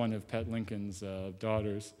picture of one of Pat Lincoln's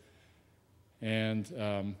daughters.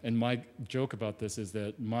 And my joke about this is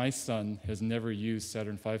that my son has never used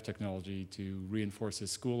Saturn V technology to reinforce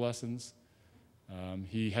his school lessons.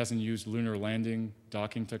 He hasn't used lunar landing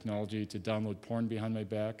docking technology to download porn behind my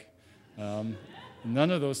back.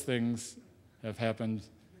 None of those things have happened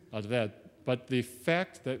out of that. But the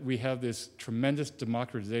fact that we have this tremendous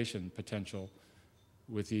democratization potential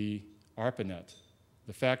with the ARPANET,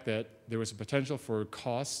 the fact that there was a potential for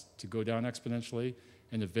costs to go down exponentially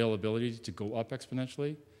and availability to go up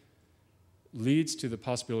exponentially, leads to the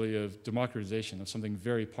possibility of democratization of something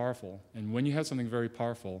very powerful. And when you have something very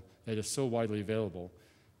powerful that is so widely available,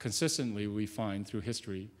 consistently we find through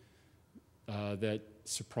history that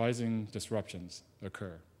surprising disruptions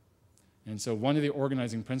occur. And so one of the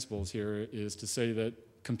organizing principles here is to say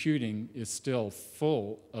that computing is still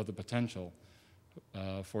full of the potential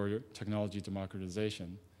for technology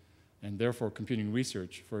democratization. and therefore computing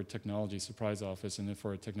research for a technology surprise office and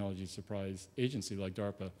for a technology surprise agency like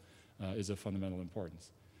DARPA is of fundamental importance.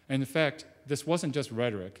 And in fact, this wasn't just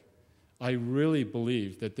rhetoric. I really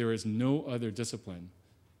believe that there is no other discipline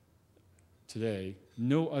today,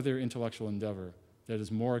 no other intellectual endeavor that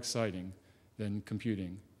is more exciting than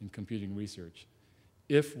computing and computing research,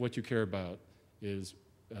 if what you care about is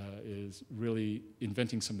really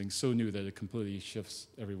inventing something so new that it completely shifts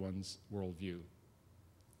everyone's worldview.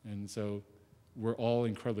 And so we're all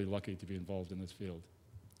incredibly lucky to be involved in this field.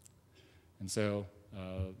 And so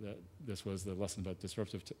this was the lesson about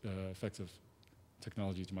disruptive effects of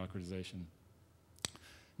technology democratization.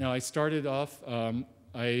 Now I started off,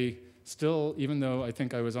 I still, even though I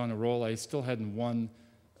think I was on a roll, I still hadn't won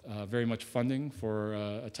very much funding for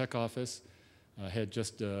a tech office. I had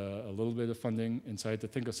just a little bit of funding, and so I had to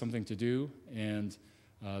think of something to do. And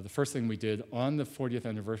the first thing we did on the 40th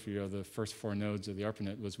anniversary of the first 4 nodes of the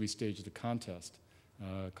ARPANET was we staged a contest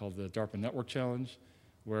called the DARPA Network Challenge,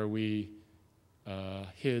 where we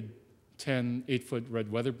hid 10 8-foot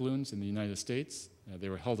red weather balloons in the United States. They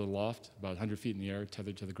were held aloft about 100 feet in the air,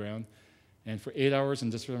 tethered to the ground. And for 8 hours on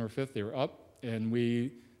December 5th, they were up, and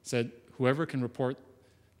we said whoever can report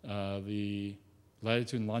the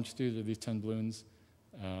latitude and longitude of these 10 balloons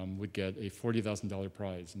would get a $40,000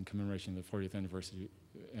 prize in commemoration of the 40th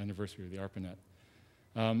anniversary of the ARPANET.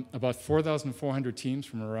 About 4,400 teams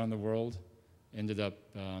from around the world ended up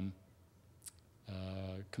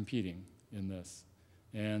competing in this.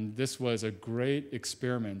 And this was a great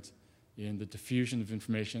experiment in the diffusion of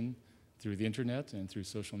information through the internet and through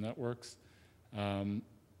social networks.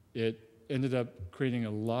 It ended up creating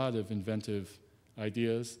a lot of inventive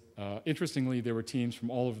ideas. Interestingly, there were teams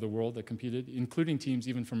from all over the world that competed, including teams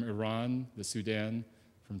even from Iran, the Sudan,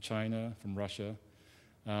 from China, from Russia.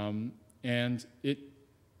 And it,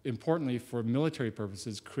 importantly, for military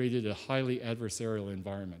purposes, created a highly adversarial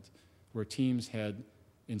environment where teams had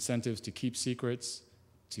incentives to keep secrets,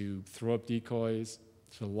 to throw up decoys,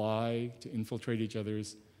 to lie, to infiltrate each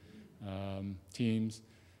other's teams.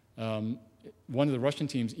 One of the Russian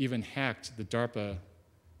teams even hacked the DARPA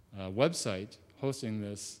website hosting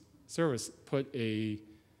this service, put a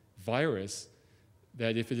virus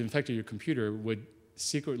that, if it infected your computer, would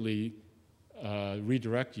secretly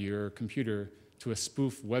redirect your computer to a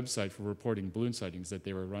spoof website for reporting balloon sightings that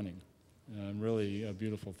they were running. Really a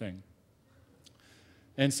beautiful thing.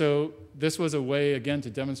 And so this was a way, again, to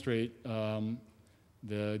demonstrate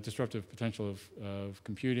the disruptive potential of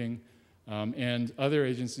computing. And other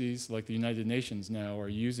agencies like the United Nations now are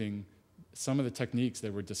using some of the techniques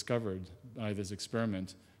that were discovered by this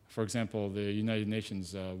experiment. For example, the United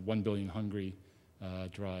Nations 1 Billion Hungry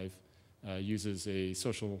drive uses a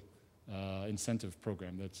social incentive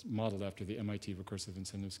program that's modeled after the MIT recursive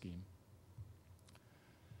incentive scheme.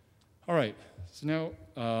 All right, so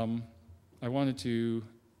now I wanted to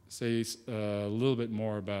say a little bit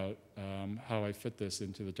more about how I fit this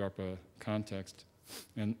into the DARPA context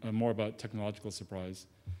and more about technological surprise.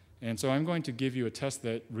 And so I'm going to give you a test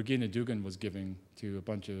that Regina Dugan was giving to a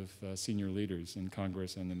bunch of senior leaders in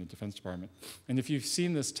Congress and in the Defense Department. And if you've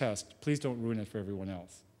seen this test, please don't ruin it for everyone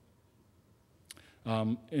else.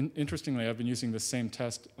 Interestingly, I've been using the same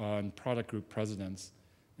test on product group presidents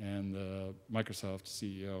and the Microsoft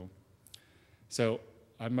CEO. So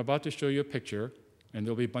I'm about to show you a picture, and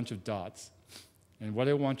there'll be a bunch of dots. And what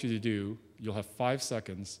I want you to do, you'll have 5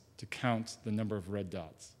 seconds to count the number of red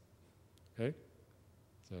dots. Okay?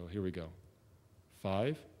 So here we go.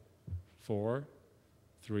 5, 4,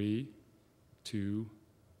 3, 2,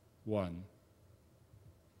 1.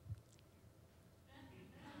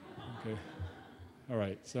 Okay. All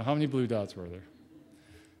right, so how many blue dots were there?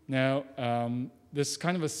 Now, this is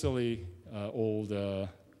kind of a silly old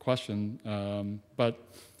question,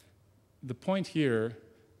 but the point here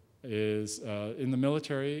is in the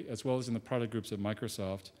military, as well as in the product groups at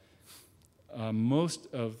Microsoft, most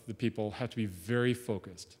of the people have to be very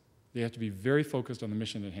focused. They have to be very focused on the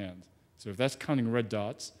mission at hand. So if that's counting red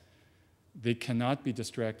dots, they cannot be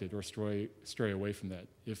distracted or stray away from that.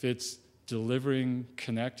 If it's delivering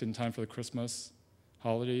Connect in time for the Christmas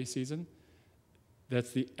holiday season,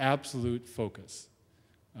 that's the absolute focus.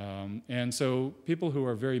 And so people who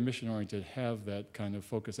are very mission-oriented have that kind of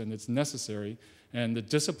focus, and it's necessary, and the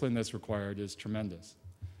discipline that's required is tremendous.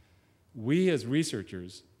 We as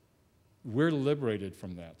researchers, we're liberated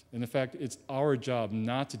from that. And in fact, it's our job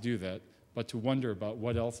not to do that, but to wonder about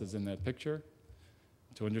what else is in that picture,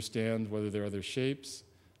 to understand whether there are other shapes,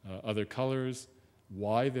 other colors,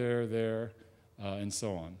 why they're there, and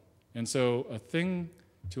so on. And so a thing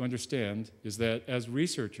to understand is that as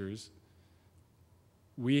researchers,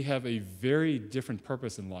 we have a very different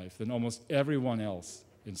purpose in life than almost everyone else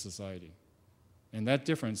in society. And that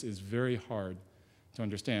difference is very hard to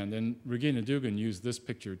understand. And Regina Dugan used this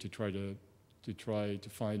picture to try to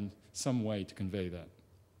find some way to convey that.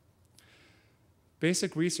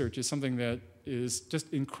 Basic research is something that is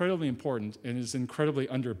just incredibly important and is incredibly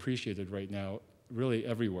underappreciated right now, really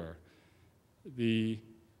everywhere. The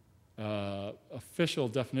official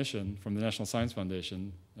definition from the National Science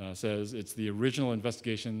Foundation says it's the original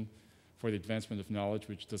investigation for the advancement of knowledge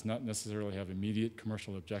which does not necessarily have immediate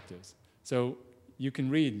commercial objectives. So you can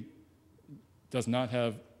read does not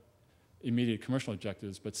have immediate commercial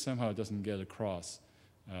objectives, but somehow it doesn't get across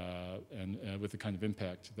and with the kind of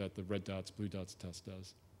impact that the red dots, blue dots test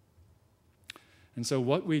does. And so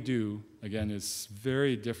what we do, again, is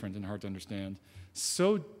very different and hard to understand.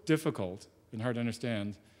 So difficult and hard to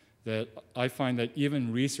understand that I find that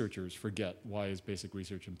even researchers forget why is basic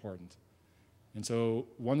research important. And so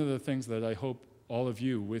one of the things that I hope all of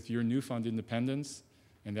you, with your newfound independence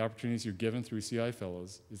and the opportunities you're given through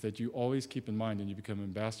CIFellows, is that you always keep in mind and you become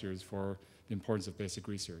ambassadors for the importance of basic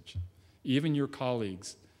research. Even your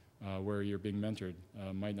colleagues, where you're being mentored,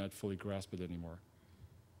 might not fully grasp it anymore.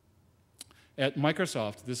 At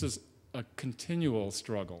Microsoft, this is a continual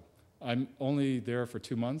struggle. I'm only there for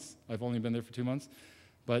 2 months. I've only been there for 2 months.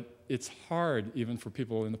 But it's hard, even for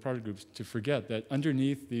people in the product groups, to forget that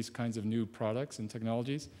underneath these kinds of new products and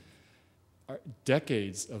technologies are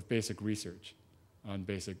decades of basic research on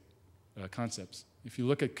basic concepts. If you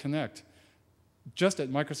look at Connect, just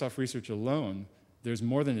at Microsoft Research alone, there's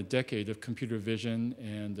more than a decade of computer vision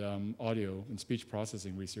and audio and speech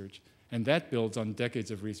processing research, and that builds on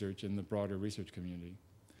decades of research in the broader research community.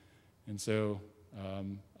 And so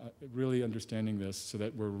really understanding this so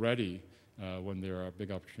that we're ready when there are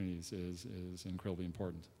big opportunities is incredibly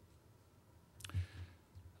important.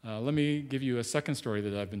 Let me give you a second story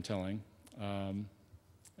that I've been telling,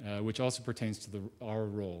 which also pertains to our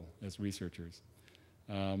role as researchers.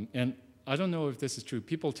 And I don't know if this is true.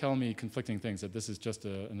 People tell me conflicting things, that this is just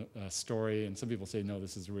a story, and some people say, no,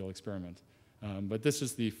 this is a real experiment. But this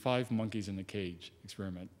is the 5 monkeys in a cage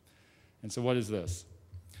experiment. And so what is this?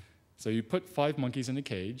 So you put 5 monkeys in a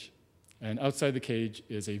cage, and outside the cage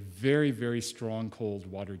is a very, very strong cold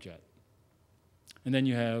water jet. And then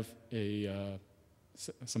you have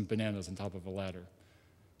some bananas on top of a ladder.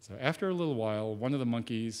 So after a little while, one of the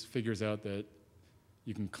monkeys figures out that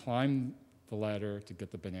you can climb the ladder to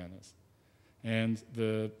get the bananas. And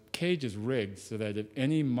the cage is rigged so that if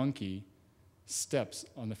any monkey steps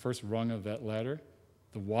on the first rung of that ladder,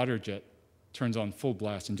 the water jet turns on full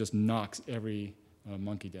blast and just knocks every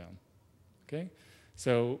monkey down. Okay?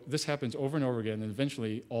 So this happens over and over again, and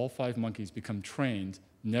eventually all 5 monkeys become trained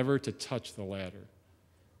never to touch the ladder.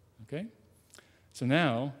 Okay? So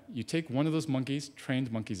now you take one of those monkeys,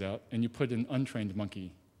 trained monkeys, out, and you put an untrained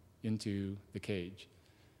monkey into the cage.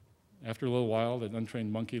 After a little while, that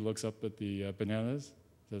untrained monkey looks up at the bananas,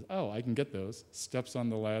 says, oh, I can get those, steps on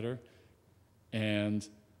the ladder, and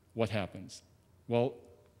what happens? Well,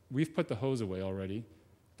 we've put the hose away already,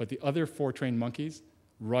 but the other 4 trained monkeys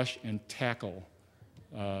rush and tackle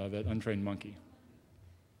that untrained monkey.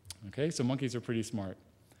 Okay, so monkeys are pretty smart.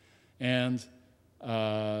 And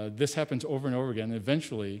this happens over and over again.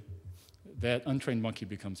 Eventually, that untrained monkey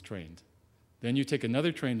becomes trained. Then you take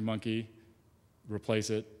another trained monkey, replace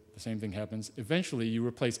it, the same thing happens. Eventually, you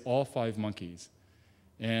replace all 5 monkeys.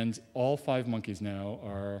 And all 5 monkeys now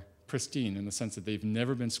are pristine in the sense that they've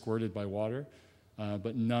never been squirted by water,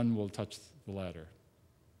 but none will touch the ladder.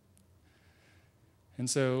 And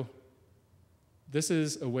so this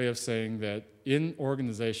is a way of saying that in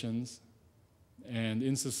organizations and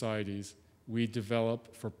in societies, we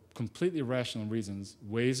develop, for completely rational reasons,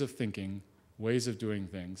 ways of thinking, ways of doing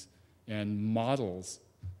things, and models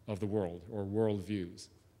of the world, or worldviews.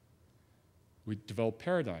 We develop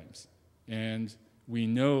paradigms, and we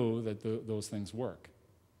know that those things work.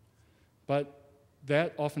 But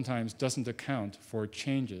that oftentimes doesn't account for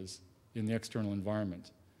changes in the external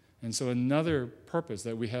environment. And so another purpose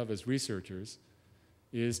that we have as researchers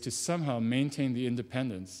is to somehow maintain the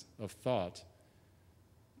independence of thought,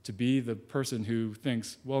 to be the person who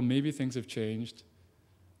thinks, well, maybe things have changed,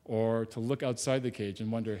 or to look outside the cage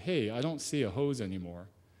and wonder, hey, I don't see a hose anymore,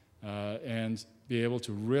 and be able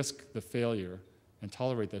to risk the failure and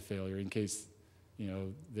tolerate that failure in case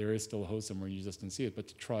there is still a hose somewhere and you just didn't see it, but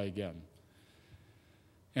to try again.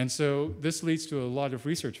 And so this leads to a lot of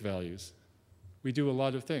research values. We do a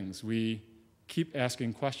lot of things. We keep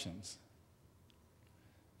asking questions.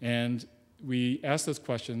 And we ask those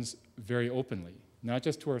questions very openly, not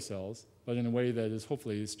just to ourselves, but in a way that is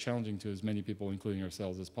hopefully as challenging to as many people, including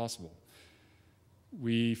ourselves, as possible.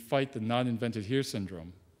 We fight the not invented here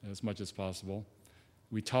syndrome as much as possible.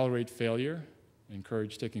 We tolerate failure,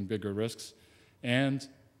 encourage taking bigger risks, and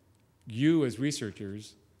you as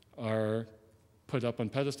researchers are put up on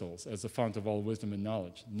pedestals as the font of all wisdom and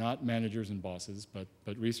knowledge, not managers and bosses, but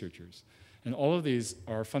researchers. And all of these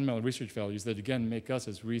are fundamental research values that, again, make us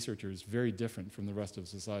as researchers very different from the rest of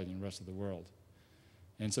society and the rest of the world.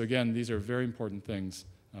 And so, again, these are very important things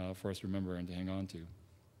for us to remember and to hang on to.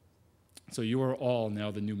 So you are all now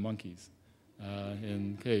the new monkeys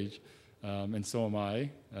in Cage, and so am I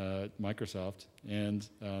at Microsoft, and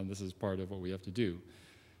this is part of what we have to do.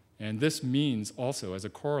 And this means also, as a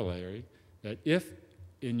corollary, that if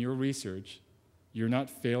in your research you're not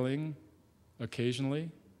failing occasionally,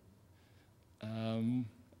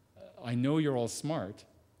 I know you're all smart,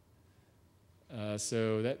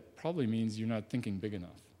 so that probably means you're not thinking big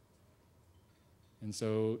enough. And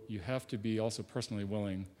so you have to be also personally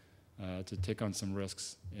willing to take on some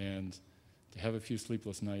risks and to have a few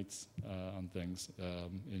sleepless nights on things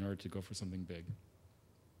in order to go for something big.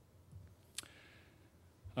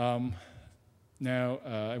 Now,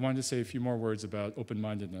 I wanted to say a few more words about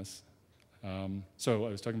open-mindedness. So I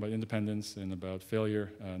was talking about independence and about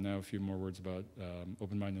failure. Now a few more words about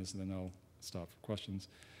open-mindedness, and then I'll stop for questions.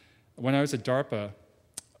 When I was at DARPA,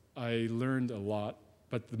 I learned a lot,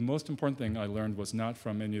 but the most important thing I learned was not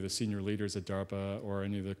from any of the senior leaders at DARPA or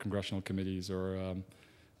any of the congressional committees or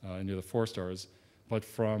any of the 4-stars, but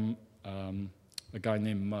from a guy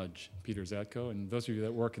named Mudge, Peter Zatko. And those of you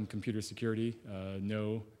that work in computer security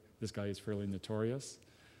know this guy is fairly notorious.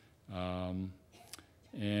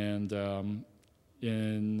 In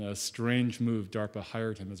a strange move, DARPA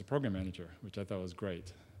hired him as a program manager, which I thought was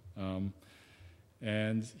great.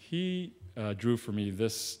 And he drew for me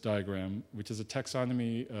this diagram, which is a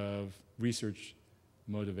taxonomy of research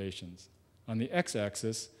motivations. On the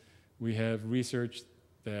x-axis, we have research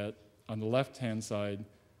that, on the left-hand side,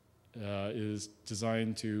 is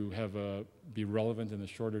designed to be relevant in the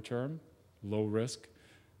shorter term, low risk,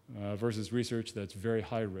 versus research that's very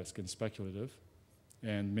high risk and speculative.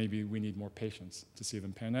 And maybe we need more patience to see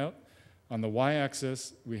them pan out. On the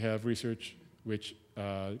y-axis, we have research which,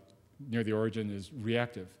 near the origin, is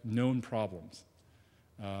reactive, known problems.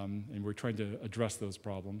 And we're trying to address those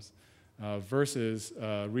problems, versus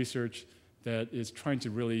research that is trying to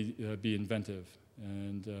really be inventive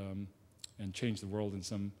and change the world in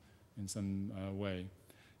some way.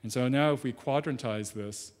 And so now if we quadrantize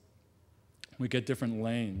this, we get different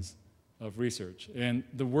lanes of research. And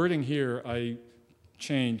the wording here I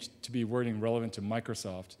changed to be wording relevant to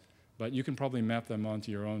Microsoft, but you can probably map them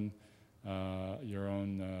onto your own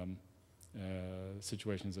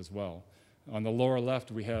situations as well. On the lower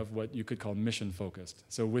left, we have what you could call mission-focused.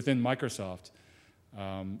 So within Microsoft,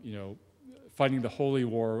 fighting the holy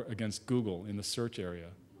war against Google in the search area,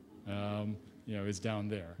 is down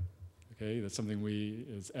there. Okay, that's something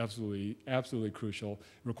is absolutely crucial.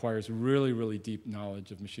 It requires really, really deep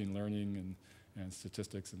knowledge of machine learning and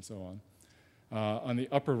statistics and so on. On the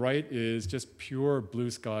upper right is just pure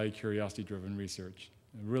blue sky, curiosity-driven research,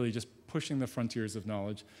 really just pushing the frontiers of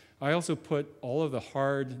knowledge. I also put all of the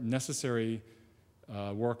hard, necessary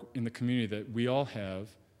work in the community that we all have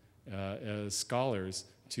as scholars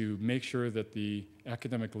to make sure that the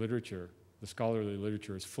academic literature, the scholarly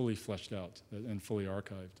literature, is fully fleshed out and fully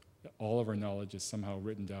archived. All of our knowledge is somehow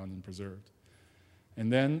written down and preserved.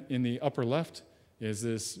 And then in the upper left is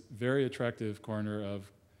this very attractive corner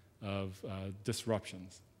of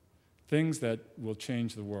disruptions, things that will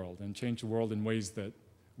change the world and change the world in ways that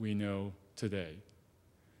we know today.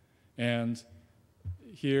 And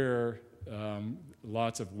here,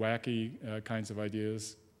 lots of wacky kinds of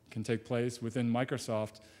ideas can take place. Within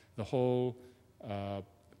Microsoft, the whole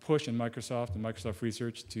push in Microsoft and Microsoft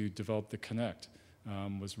Research to develop the Connect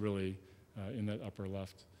was really in that upper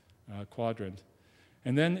left quadrant.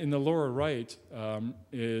 And then in the lower right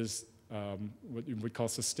is what you would call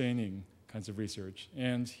sustaining kinds of research.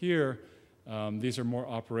 And here, these are more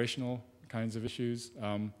operational kinds of issues.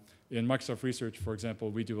 In Microsoft Research, for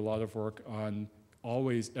example, we do a lot of work on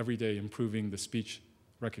always, every day, improving the speech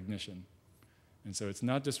recognition. And so it's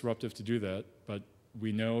not disruptive to do that, but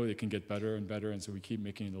we know it can get better and better, and so we keep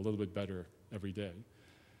making it a little bit better every day.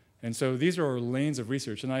 And so these are our lanes of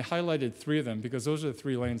research, and I highlighted 3 of them because those are the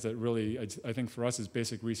 3 lanes that really, I think for us as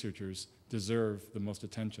basic researchers, deserve the most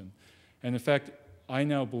attention. And in fact, I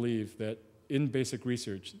now believe that in basic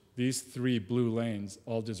research, these 3 blue lanes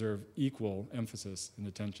all deserve equal emphasis and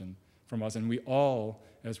attention from us, and we all,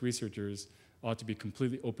 as researchers, ought to be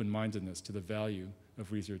completely open-mindedness to the value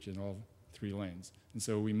of research in all 3 lanes. And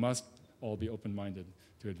so we must all be open-minded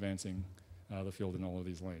to advancing the field in all of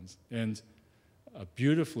these lanes. And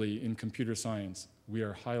beautifully in computer science, we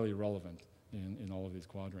are highly relevant in all of these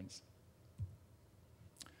quadrants.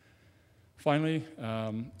 Finally,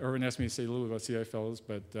 Erwin asked me to say a little bit about CIFellows,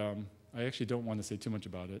 but I actually don't want to say too much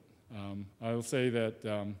about it. I will say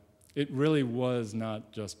that it really was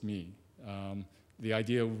not just me. The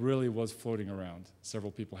idea really was floating around.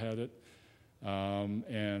 Several people had it.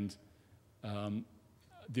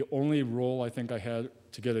 The only role I think I had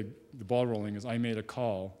to get the ball rolling is I made a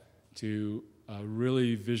call to a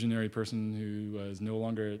really visionary person who is no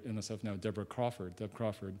longer at NSF now, Deb Crawford,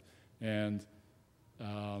 and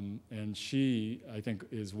she, I think,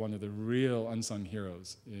 is one of the real unsung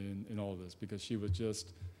heroes in all of this, because she was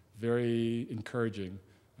just very encouraging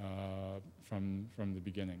from the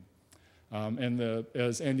beginning.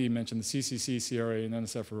 As Andy mentioned, the CCC, CRA, and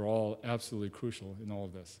NSF are all absolutely crucial in all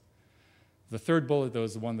of this. The third bullet, though,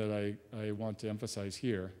 is the one that I want to emphasize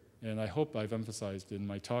here, and I hope I've emphasized in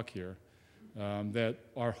my talk here, that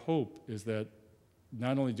our hope is that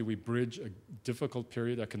not only do we bridge a difficult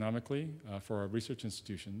period economically for our research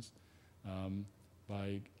institutions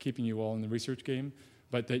by keeping you all in the research game,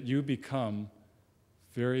 but that you become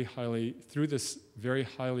through this very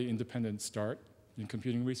highly independent start in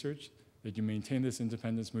computing research, that you maintain this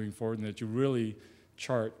independence moving forward, and that you really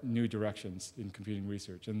chart new directions in computing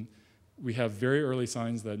research. And we have very early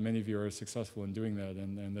signs that many of you are successful in doing that,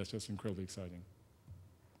 and that's just incredibly exciting.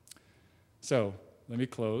 So let me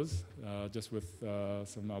close just with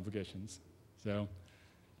some obligations. So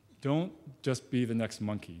don't just be the next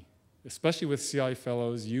monkey. Especially with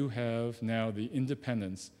CIFellows, you have now the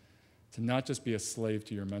independence to not just be a slave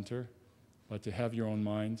to your mentor, but to have your own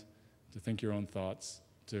mind, to think your own thoughts,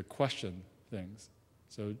 to question things.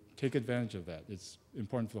 So take advantage of that. It's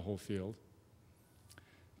important for the whole field.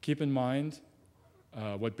 Keep in mind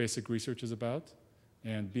what basic research is about,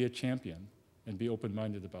 and be a champion, and be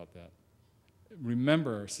open-minded about that.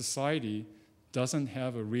 Remember, society doesn't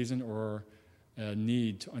have a reason or a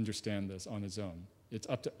need to understand this on its own. It's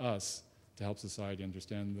up to us to help society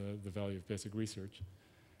understand the value of basic research.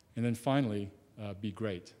 And then finally, be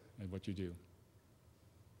great at what you do.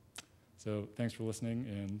 So thanks for listening,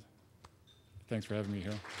 and thanks for having me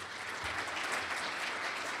here.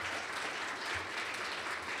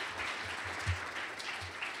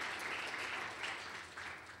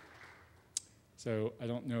 So I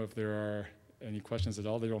don't know if there are any questions at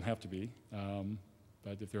all. There don't have to be,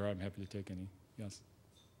 but if there are, I'm happy to take any. Yes?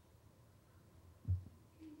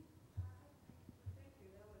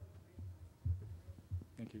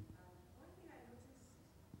 Thank you. One thing I noticed,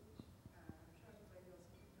 I'm sure everybody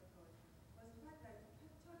else picked up on, was the fact that you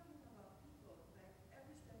kept talking about people. Like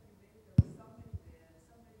every step you made, there was somebody there,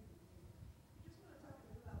 somebody with you. You just want to talk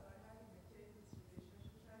a little about how you maintain this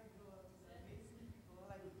relationship, how you know all these amazing people.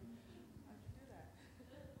 Like, how'd you do that?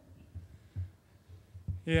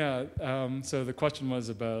 Yeah, so the question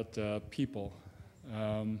was about people.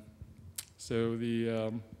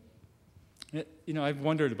 I've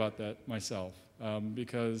wondered about that myself,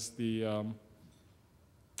 because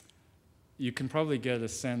you can probably get a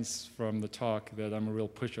sense from the talk that I'm a real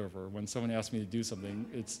pushover. When someone asks me to do something,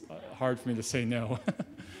 it's hard for me to say no.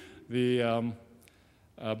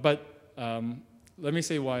 But let me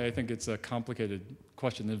say why I think it's a complicated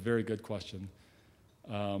question, a very good question.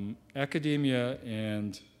 Academia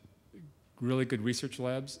and really good research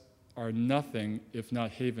labs are nothing if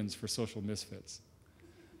not havens for social misfits.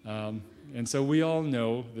 And so we all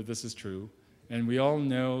know that this is true, and we all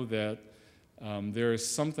know that there is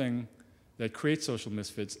something that creates social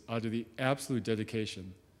misfits out of the absolute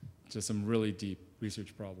dedication to some really deep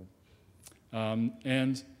research problem.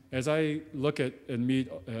 And as I look at and meet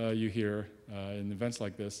you here in events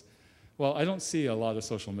like this, well, I don't see a lot of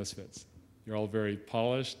social misfits. You're all very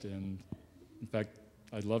polished, and in fact,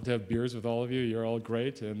 I'd love to have beers with all of you. You're all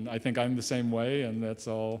great, and I think I'm the same way, and that's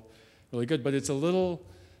all really good. But it's a little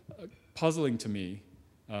puzzling to me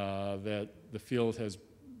that the field has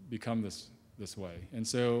become this way. And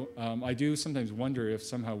so I do sometimes wonder if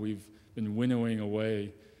somehow we've been winnowing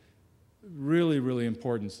away really, really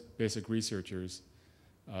important basic researchers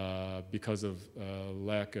because of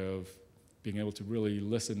lack of being able to really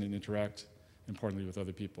listen and interact, importantly, with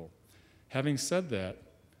other people. Having said that,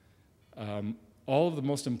 all of the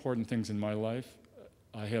most important things in my life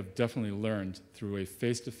I have definitely learned through a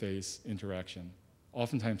face-to-face interaction,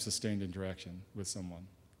 oftentimes sustained interaction with someone.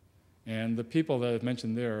 And the people that I've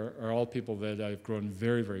mentioned there are all people that I've grown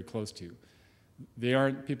very, very close to. They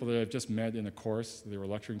aren't people that I've just met in a course, they were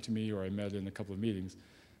lecturing to me, or I met in a couple of meetings,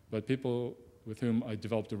 but people with whom I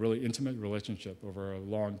developed a really intimate relationship over a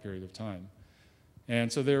long period of time.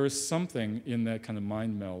 And so there is something in that kind of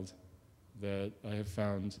mind meld that I have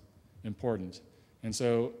found important. And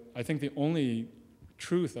so I think the only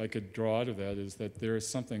truth I could draw out of that is that there is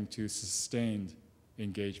something to sustained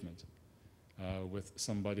engagement with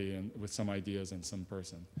somebody and with some ideas and some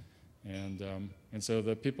person. And so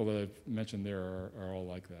the people that I've mentioned there are all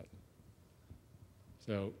like that.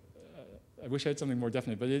 So I wish I had something more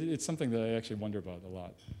definite, but it's something that I actually wonder about a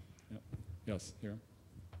lot. Yeah. Yes, here.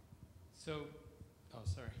 So, oh,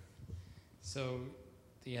 sorry. So,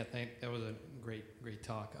 yeah, that was a great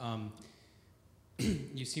talk.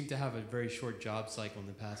 You seem to have a very short job cycle in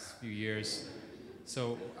the past few years.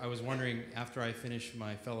 So I was wondering, after I finish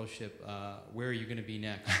my fellowship, where are you going to be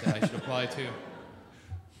next that I should apply to?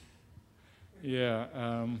 Yeah,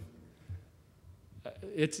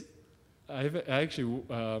 I actually,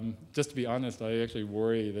 just to be honest, I actually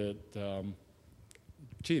worry that,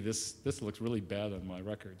 gee, this looks really bad on my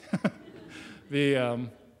record.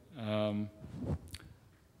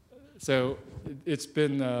 So it's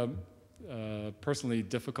been personally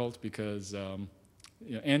difficult because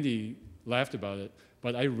Andy laughed about it,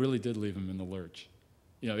 but I really did leave him in the lurch.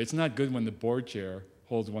 It's not good when the board chair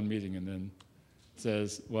holds one meeting and then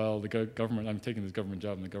says, well, the government, I'm taking this government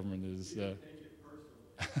job and the government is...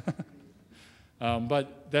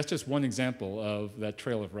 but that's just one example of that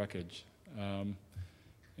trail of wreckage.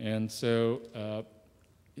 And so,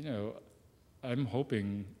 I'm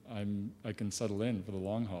hoping I can settle in for the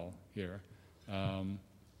long haul here.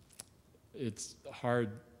 It's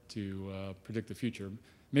hard to predict the future.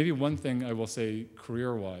 Maybe one thing I will say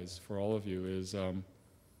career-wise for all of you is, and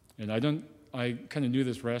I kind of knew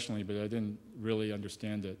this rationally, but I didn't really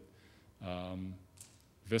understand it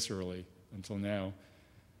viscerally until now.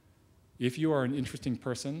 If you are an interesting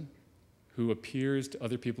person who appears to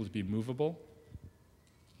other people to be movable,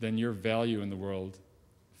 then your value in the world,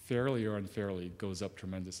 fairly or unfairly, goes up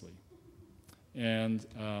tremendously. And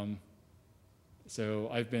so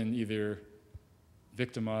I've been either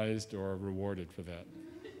victimized or rewarded for that.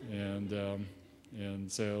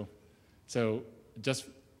 And so just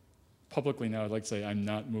publicly now, I'd like to say I'm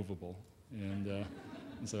not movable. And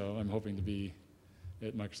so I'm hoping to be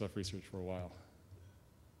at Microsoft Research for a while.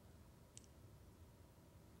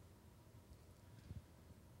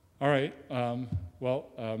 All right,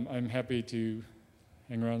 I'm happy to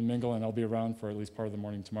hang around and mingle, and I'll be around for at least part of the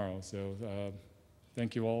morning tomorrow. So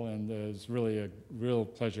thank you all, and it's really a real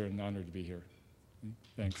pleasure and honor to be here.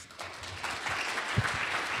 Thanks.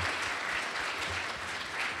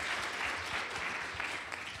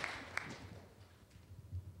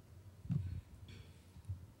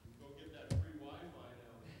 Go get that free Wi-Fi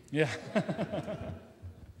now. Yeah.